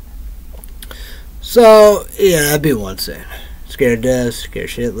 So, yeah, that'd be one thing. Scared death, scared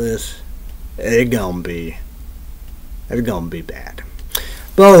shitless. It's gonna be bad.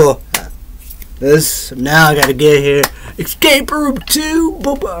 But now I gotta get here. Escape Room 2,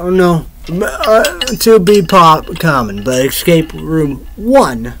 no, 2 be common, but Escape Room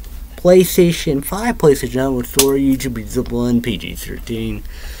 1, PlayStation 5, PlayStation Network Store, YouTube is 1, PG-13,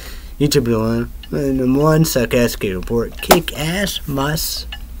 YouTube is 1, and 1, Suck-Ass Skate Report, Kick-Ass Must.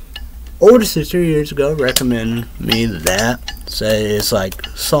 Older sister years ago recommended me that, say it's like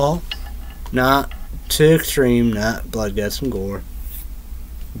Saw, not too extreme, not blood, guts, and gore,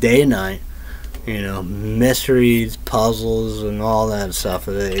 day and night. Mysteries, puzzles, and all that stuff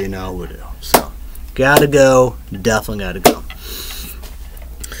that we do. So, gotta go. Definitely gotta go.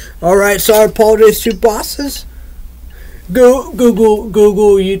 Alright, so I apologize to bosses. Google,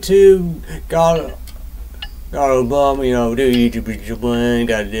 YouTube, gotta bum, you know, do YouTube,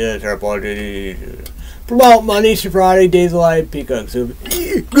 gotta do this, I apologize. Promote Monday to Friday, Days of Life, Peacock Super.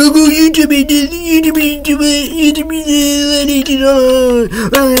 Google, YouTube,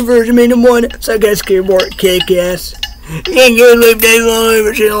 version made in one, so I got skateboard, kick ass. Can't get live days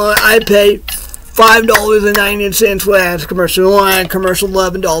long, I pay $5.90 last commercial line, commercial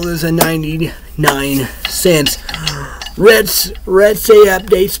 $11.99. Red Say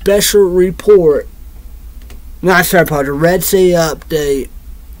Update Special Report. Not sorry, Potter. Red Say Update.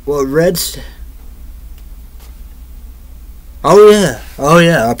 Well, Oh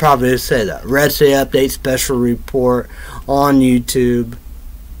yeah, I probably did say that. Red Say Update Special Report on YouTube.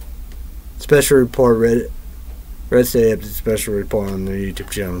 Special Report, Red Say Update Special Report on the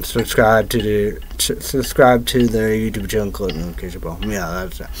YouTube channel. Subscribe to their YouTube channel, click notification bell. Yeah,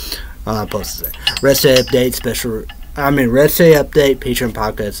 that's it. I'll post it. Red Say Update Red Say Update Patreon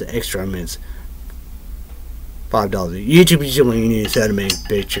podcast extra minutes. $5. YouTube channel, you need to set a main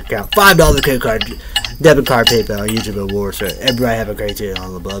picture account. $5 credit card, debit card, PayPal, YouTube awards. So everybody have a great day.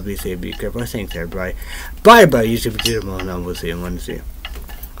 All above, be safe, be careful. Thanks everybody. Bye everybody. YouTube channel, and we'll see you. We'll see you.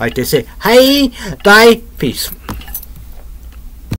 Like they say, hey, bye, peace.